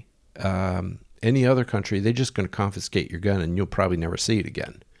 hey, any other country, they're just going to confiscate your gun and you'll probably never see it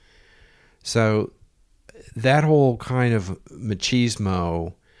again. So that whole kind of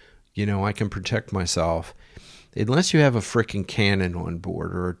machismo, I can protect myself. Unless you have a freaking cannon on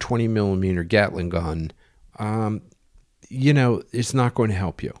board or a 20 millimeter Gatling gun, it's not going to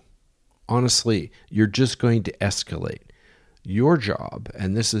help you. Honestly, you're just going to escalate. Your job,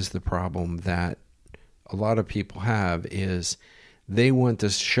 and this is the problem that a lot of people have, is they want to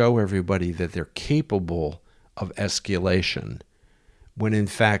show everybody that they're capable of escalation, when in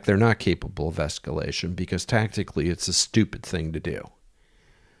fact they're not capable of escalation because tactically it's a stupid thing to do.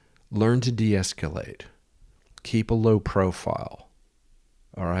 Learn to de-escalate. Keep a low profile.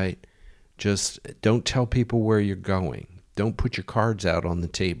 All right? Just don't tell people where you're going. Don't put your cards out on the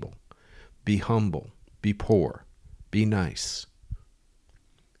table. Be humble. Be poor. Be nice.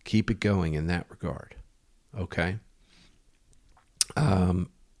 Keep it going in that regard. Okay?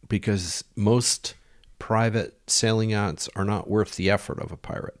 Because most private sailing yachts are not worth the effort of a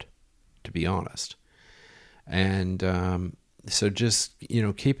pirate, to be honest. And so just,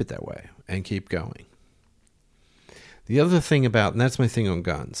 keep it that way and keep going. The other thing about, and that's my thing on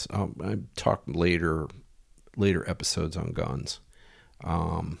guns, I talk later episodes on guns.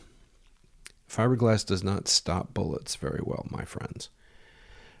 Fiberglass does not stop bullets very well, my friends.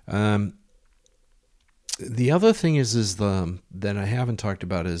 The other thing is that I haven't talked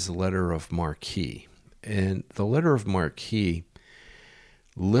about is the letter of Marquis. And the letter of Marquis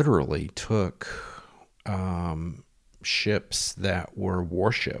literally took ships that were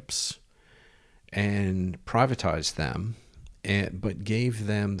warships and privatized them, but gave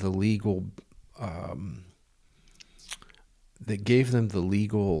them the legal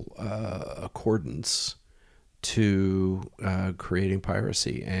accordance to creating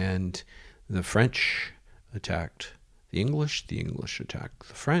piracy. And the French attacked the English attacked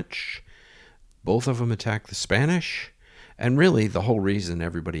the French, both of them attacked the Spanish, and really the whole reason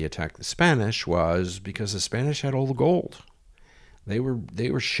everybody attacked the Spanish was because the Spanish had all the gold. They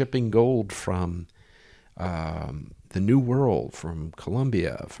were shipping gold from the New World, from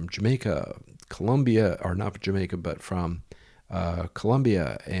Colombia, from Jamaica, from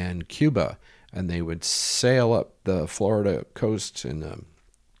Colombia and Cuba, and they would sail up the Florida coast and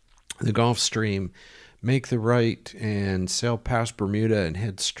the Gulf Stream, make the right, and sail past Bermuda and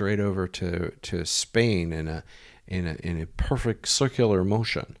head straight over to Spain in a perfect circular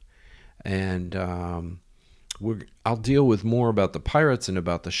motion. And I'll deal with more about the pirates and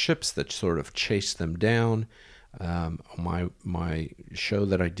about the ships that sort of chased them down. My show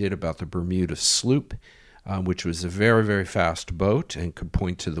that I did about the Bermuda sloop, which was a very, very fast boat and could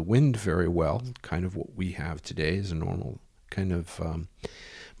point to the wind very well, kind of what we have today is a normal kind of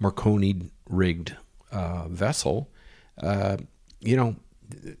Marconi-rigged vessel.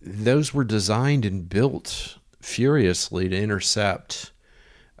 Those were designed and built furiously to intercept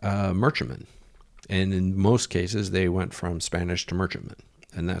merchantmen. And in most cases, they went from Spanish to merchantmen,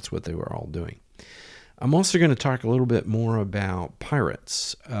 and that's what they were all doing. I'm also going to talk a little bit more about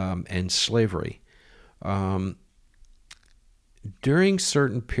pirates and slavery. During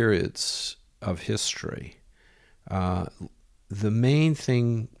certain periods of history, the main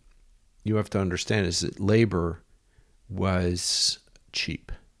thing you have to understand is that labor was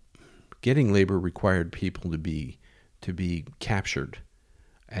cheap. Getting labor required people to be captured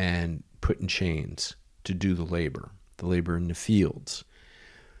and put in chains to do the labor in the fields.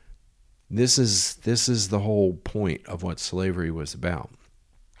 This is the whole point of what slavery was about,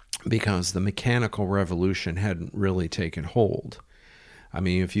 because the mechanical revolution hadn't really taken hold. I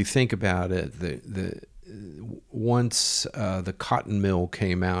mean, if you think about it, once the cotton mill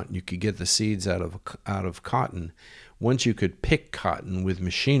came out, and you could get the seeds out of cotton. Once you could pick cotton with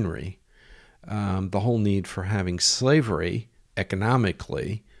machinery, the whole need for having slavery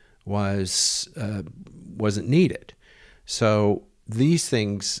economically wasn't needed. So this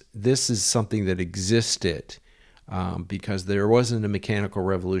is something that existed because there wasn't a mechanical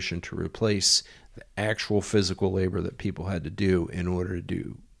revolution to replace the actual physical labor that people had to do in order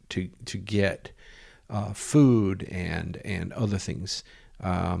to get food and other things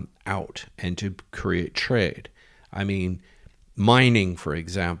out and to create trade. I mean, mining, for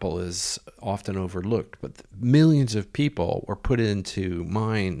example, is often overlooked, but millions of people were put into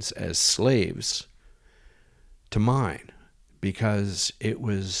mines as slaves to mine because it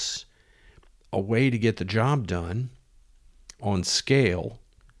was a way to get the job done on scale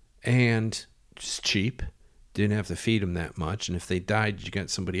and just cheap. Didn't have to feed them that much, and if they died, you got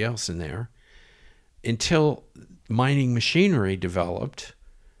somebody else in there. Until mining machinery developed,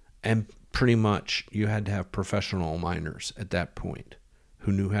 and pretty much you had to have professional miners at that point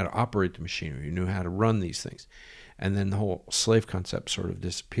who knew how to operate the machinery, who knew how to run these things. And then the whole slave concept sort of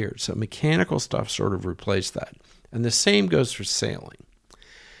disappeared. So mechanical stuff sort of replaced that. And the same goes for sailing.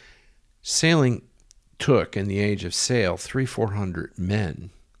 Sailing took, in the age of sail, 300-400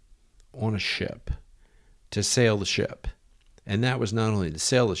 men on a ship to sail the ship. And that was not only to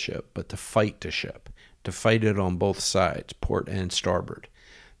sail the ship, but to fight the ship, to fight it on both sides, port and starboard.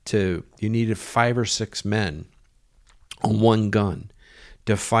 You needed 5 or 6 men on one gun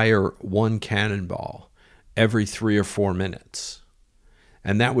to fire one cannonball every 3 or 4 minutes.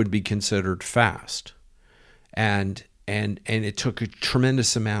 And that would be considered fast. And it took a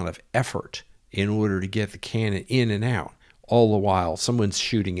tremendous amount of effort in order to get the cannon in and out, all the while someone's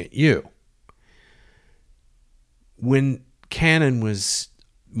shooting at you. When cannon was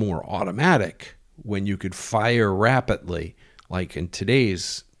more automatic, when you could fire rapidly, like in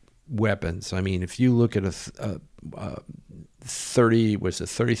today's weapons. I mean, if you look at a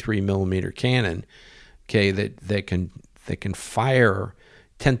 33 millimeter cannon, okay, that can fire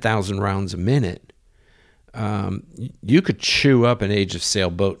 10,000 rounds a minute. You could chew up an Age of Sail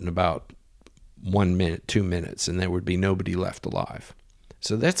boat in about 1 minute, 2 minutes, and there would be nobody left alive.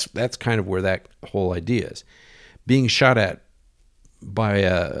 So that's kind of where that whole idea is. Being shot at by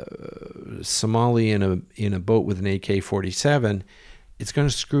a Somali in a boat with an AK-47, it's going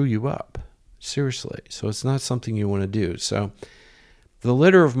to screw you up, seriously. So it's not something you want to do. So the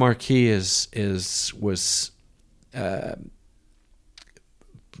litter of Marquis was done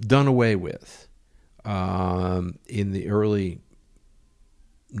away with in the early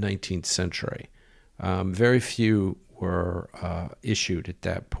 19th century. Very few were issued at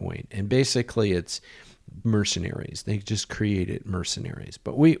that point. And basically it's mercenaries. They just created mercenaries.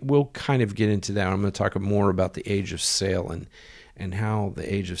 But we'll kind of get into that. I'm going to talk more about the age of sail and how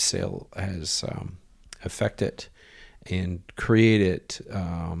the age of sail has affected and created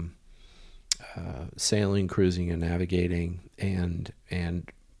sailing, cruising, and navigating, and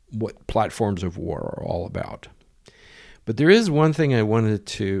what platforms of war are all about. But there is one thing I wanted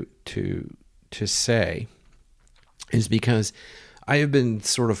to say, is because I have been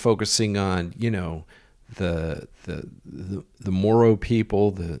sort of focusing on, the Moro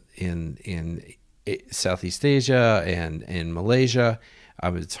people in Southeast Asia and in Malaysia. I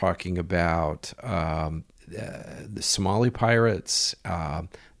was talking about the Somali pirates,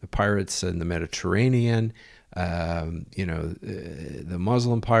 the pirates in the Mediterranean, the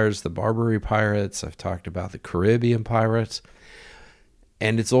Muslim pirates, the Barbary pirates. I've talked about the Caribbean pirates.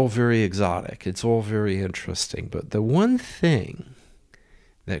 And it's all very exotic. It's all very interesting. But the one thing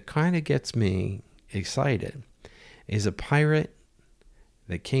that kind of gets me excited is a pirate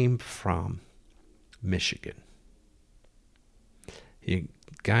that came from Michigan. A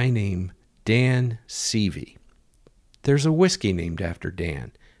guy named Dan Seavey. There's a whiskey named after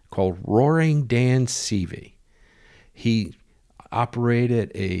Dan called Roaring Dan Seavey. He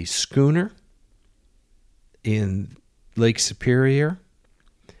operated a schooner in Lake Superior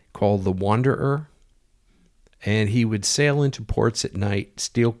called the Wanderer, and he would sail into ports at night,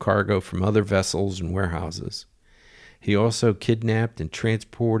 steal cargo from other vessels and warehouses. He also kidnapped and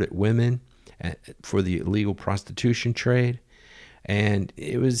transported women for the illegal prostitution trade, and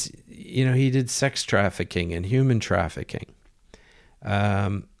it was, he did sex trafficking and human trafficking.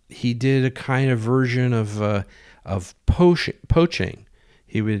 He did a kind of version of poaching.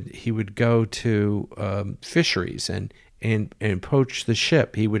 He would go to fisheries and poach the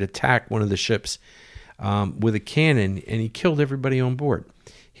ship. He would attack one of the ships with a cannon, and he killed everybody on board.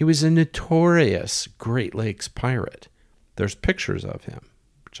 He was a notorious Great Lakes pirate. There's pictures of him,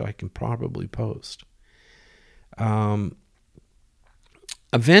 which I can probably post.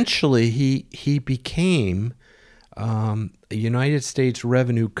 Eventually, he became a United States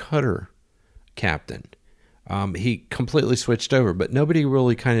Revenue cutter captain. He completely switched over, but nobody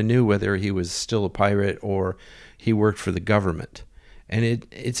really kind of knew whether he was still a pirate or he worked for the government. And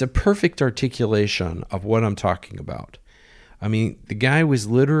it's a perfect articulation of what I'm talking about. I mean, the guy was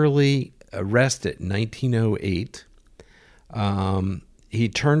literally arrested in 1908. He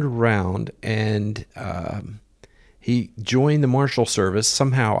turned around and he joined the Marshal Service.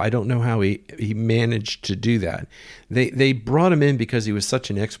 Somehow, I don't know how he managed to do that. They brought him in because he was such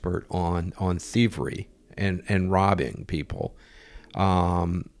an expert on thievery and robbing people.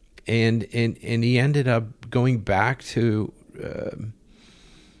 And he ended up going back to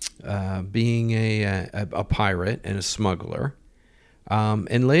being a pirate and a smuggler.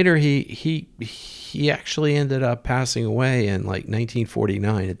 And later he actually ended up passing away in like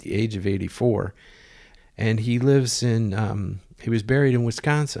 1949 at the age of 84. And he lives in, he was buried in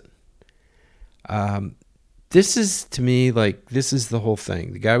Wisconsin. This is, to me, this is the whole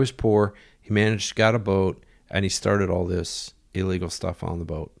thing. The guy was poor. He got a boat, and he started all this illegal stuff on the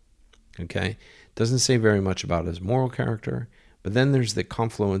boat. Okay? Doesn't say very much about his moral character, but then there's the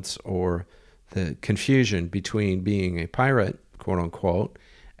confluence or the confusion between being a pirate, quote unquote,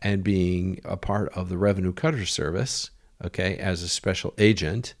 and being a part of the Revenue Cutter Service, okay, as a special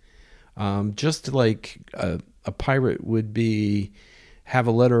agent. Just like a pirate would have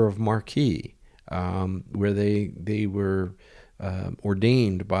a letter of marque, where they were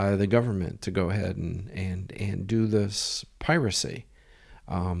ordained by the government to go ahead and do this piracy,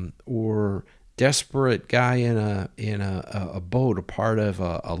 or desperate guy in a boat, a part of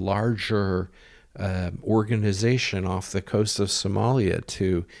a larger organization off the coast of Somalia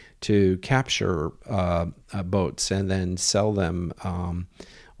to capture boats and then sell them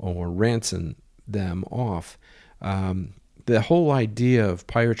or ransom them off. The whole idea of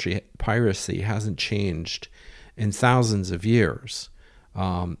piracy hasn't changed in thousands of years.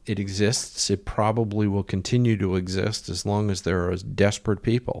 It exists. It probably will continue to exist as long as there are desperate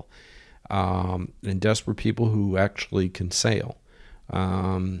people, and desperate people who actually can sail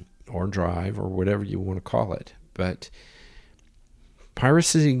or drive or whatever you want to call it. But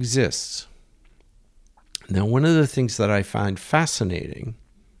piracy exists. Now, one of the things that I find fascinating,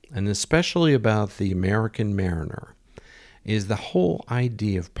 and especially about the American mariner, is the whole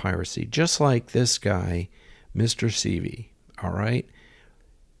idea of piracy. Just like this guy, Mr. Seavey, all right?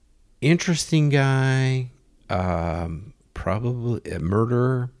 Interesting guy, probably a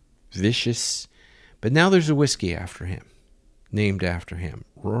murderer, vicious, but now there's a whiskey after him, named after him,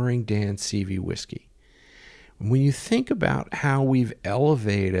 Roaring Dan Seavey Whiskey. When you think about how we've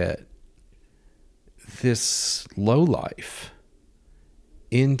elevated this lowlife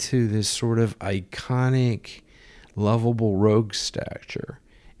into this sort of iconic, lovable rogue stature,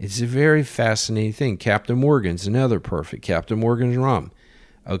 it's a very fascinating thing. Captain Morgan's another perfect. Captain Morgan's rum.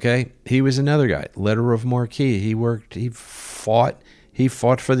 Okay, he was another guy. Letter of Marque. He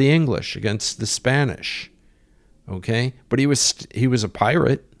fought for the English against the Spanish. Okay, but he was a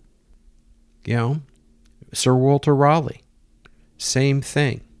pirate. You know, Sir Walter Raleigh, same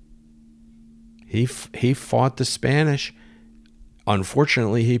thing. He fought the Spanish.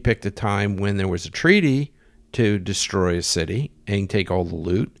 Unfortunately, he picked a time when there was a treaty to destroy a city and take all the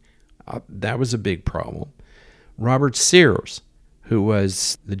loot. That was a big problem. Robert Sears, who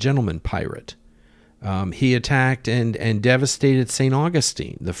was the gentleman pirate, he attacked and devastated St.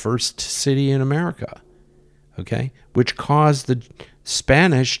 Augustine, the first city in America, okay, which caused the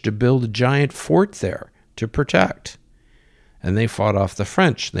Spanish to build a giant fort there to protect. And they fought off the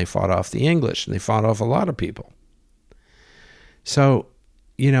French, they fought off the English, and they fought off a lot of people. So,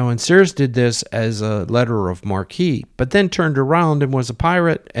 and Sears did this as a letter of marque, but then turned around and was a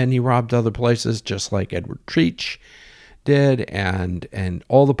pirate, and he robbed other places just like Edward Treach did, and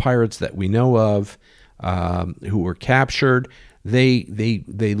all the pirates that we know of who were captured. They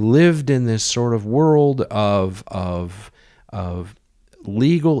lived in this sort of world of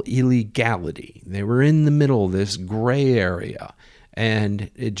legal illegality. They were in the middle of this gray area. And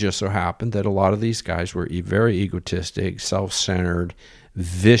it just so happened that a lot of these guys were very egotistic, self-centered,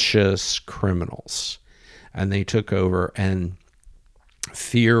 vicious criminals. And they took over, and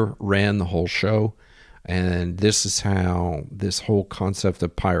fear ran the whole show. And this is how this whole concept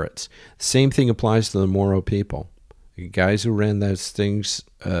of pirates. Same thing applies to the Moro people. The guys who ran those things,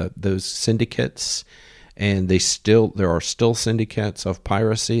 those syndicates, and there are still syndicates of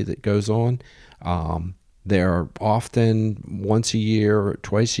piracy that goes on. There are often once a year,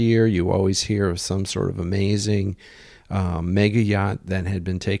 twice a year, you always hear of some sort of amazing mega yacht that had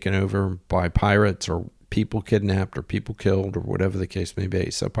been taken over by pirates, or people kidnapped, or people killed, or whatever the case may be.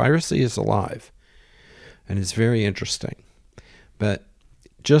 So piracy is alive, and it's very interesting. But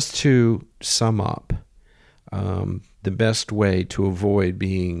just to sum up, the best way to avoid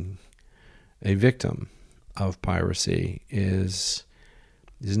being a victim of piracy is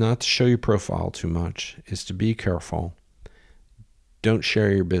not to show your profile too much, is to be careful. Don't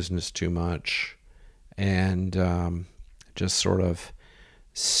share your business too much, and just sort of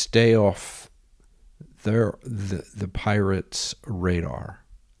stay off the pirates' radar.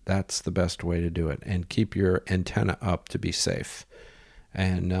 That's the best way to do it, and keep your antenna up to be safe.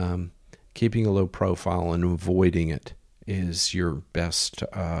 And keeping a low profile and avoiding it is your best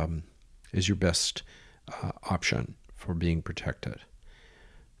option for being protected.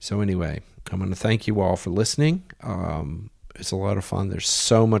 So anyway, I'm going to thank you all for listening. It's a lot of fun. There's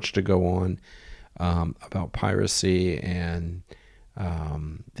so much to go on about piracy and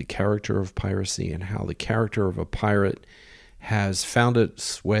the character of piracy, and how the character of a pirate has found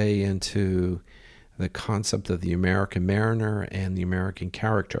its way into the concept of the American mariner and the American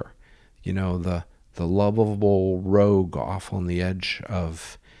character. The lovable rogue off on the edge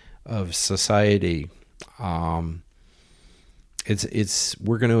of society. We're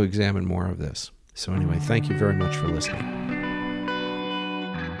going to examine more of this. So anyway, thank you very much for listening.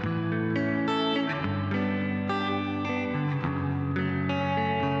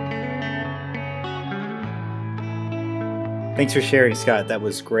 Thanks for sharing, Scott. That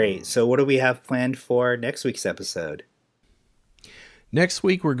was great. So what do we have planned for next week's episode? Next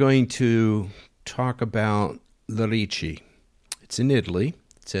week, we're going to talk about Lerici. It's in Italy.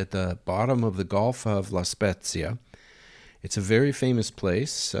 It's at the bottom of the Gulf of La Spezia. It's a very famous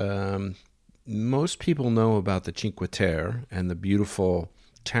place. Most people know about the Cinque Terre and the beautiful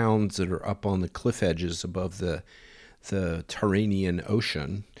towns that are up on the cliff edges above the Tyrrhenian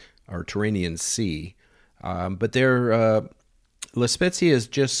Ocean, or Tyrrhenian Sea. But La Spezia is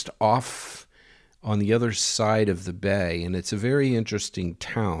just off on the other side of the bay, and it's a very interesting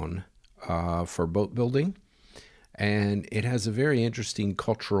town for boat building, and it has a very interesting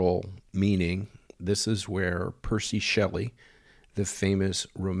cultural meaning. This is where Percy Shelley, the famous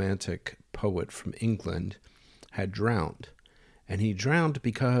romantic poet from England, had drowned. And he drowned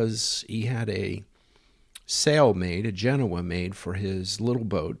because he had a sail made, a Genoa made for his little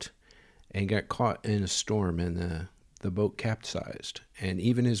boat, and got caught in a storm, and the boat capsized. And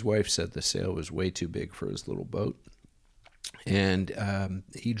even his wife said the sail was way too big for his little boat, and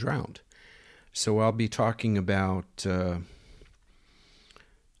he drowned. So I'll be talking about the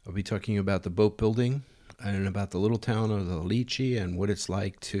boat building and about the little town of Lici and what it's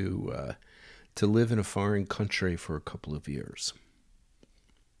like to live in a foreign country for a couple of years.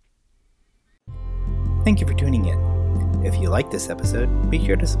 Thank you for tuning in. If you like this episode, be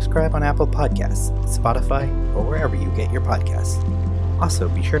sure to subscribe on Apple Podcasts, Spotify, or wherever you get your podcasts. Also,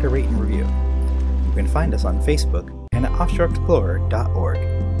 be sure to rate and review. You can find us on Facebook and at offshoreexplorer.org.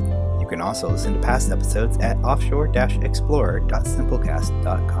 You can also listen to past episodes at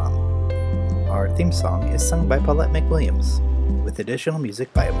offshore-explorer.simplecast.com. Our theme song is sung by Paulette McWilliams, with additional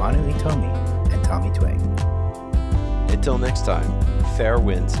music by Manu Itomi and Tommy Twang. Until next time, fair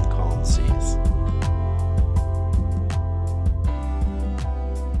winds and calm seas.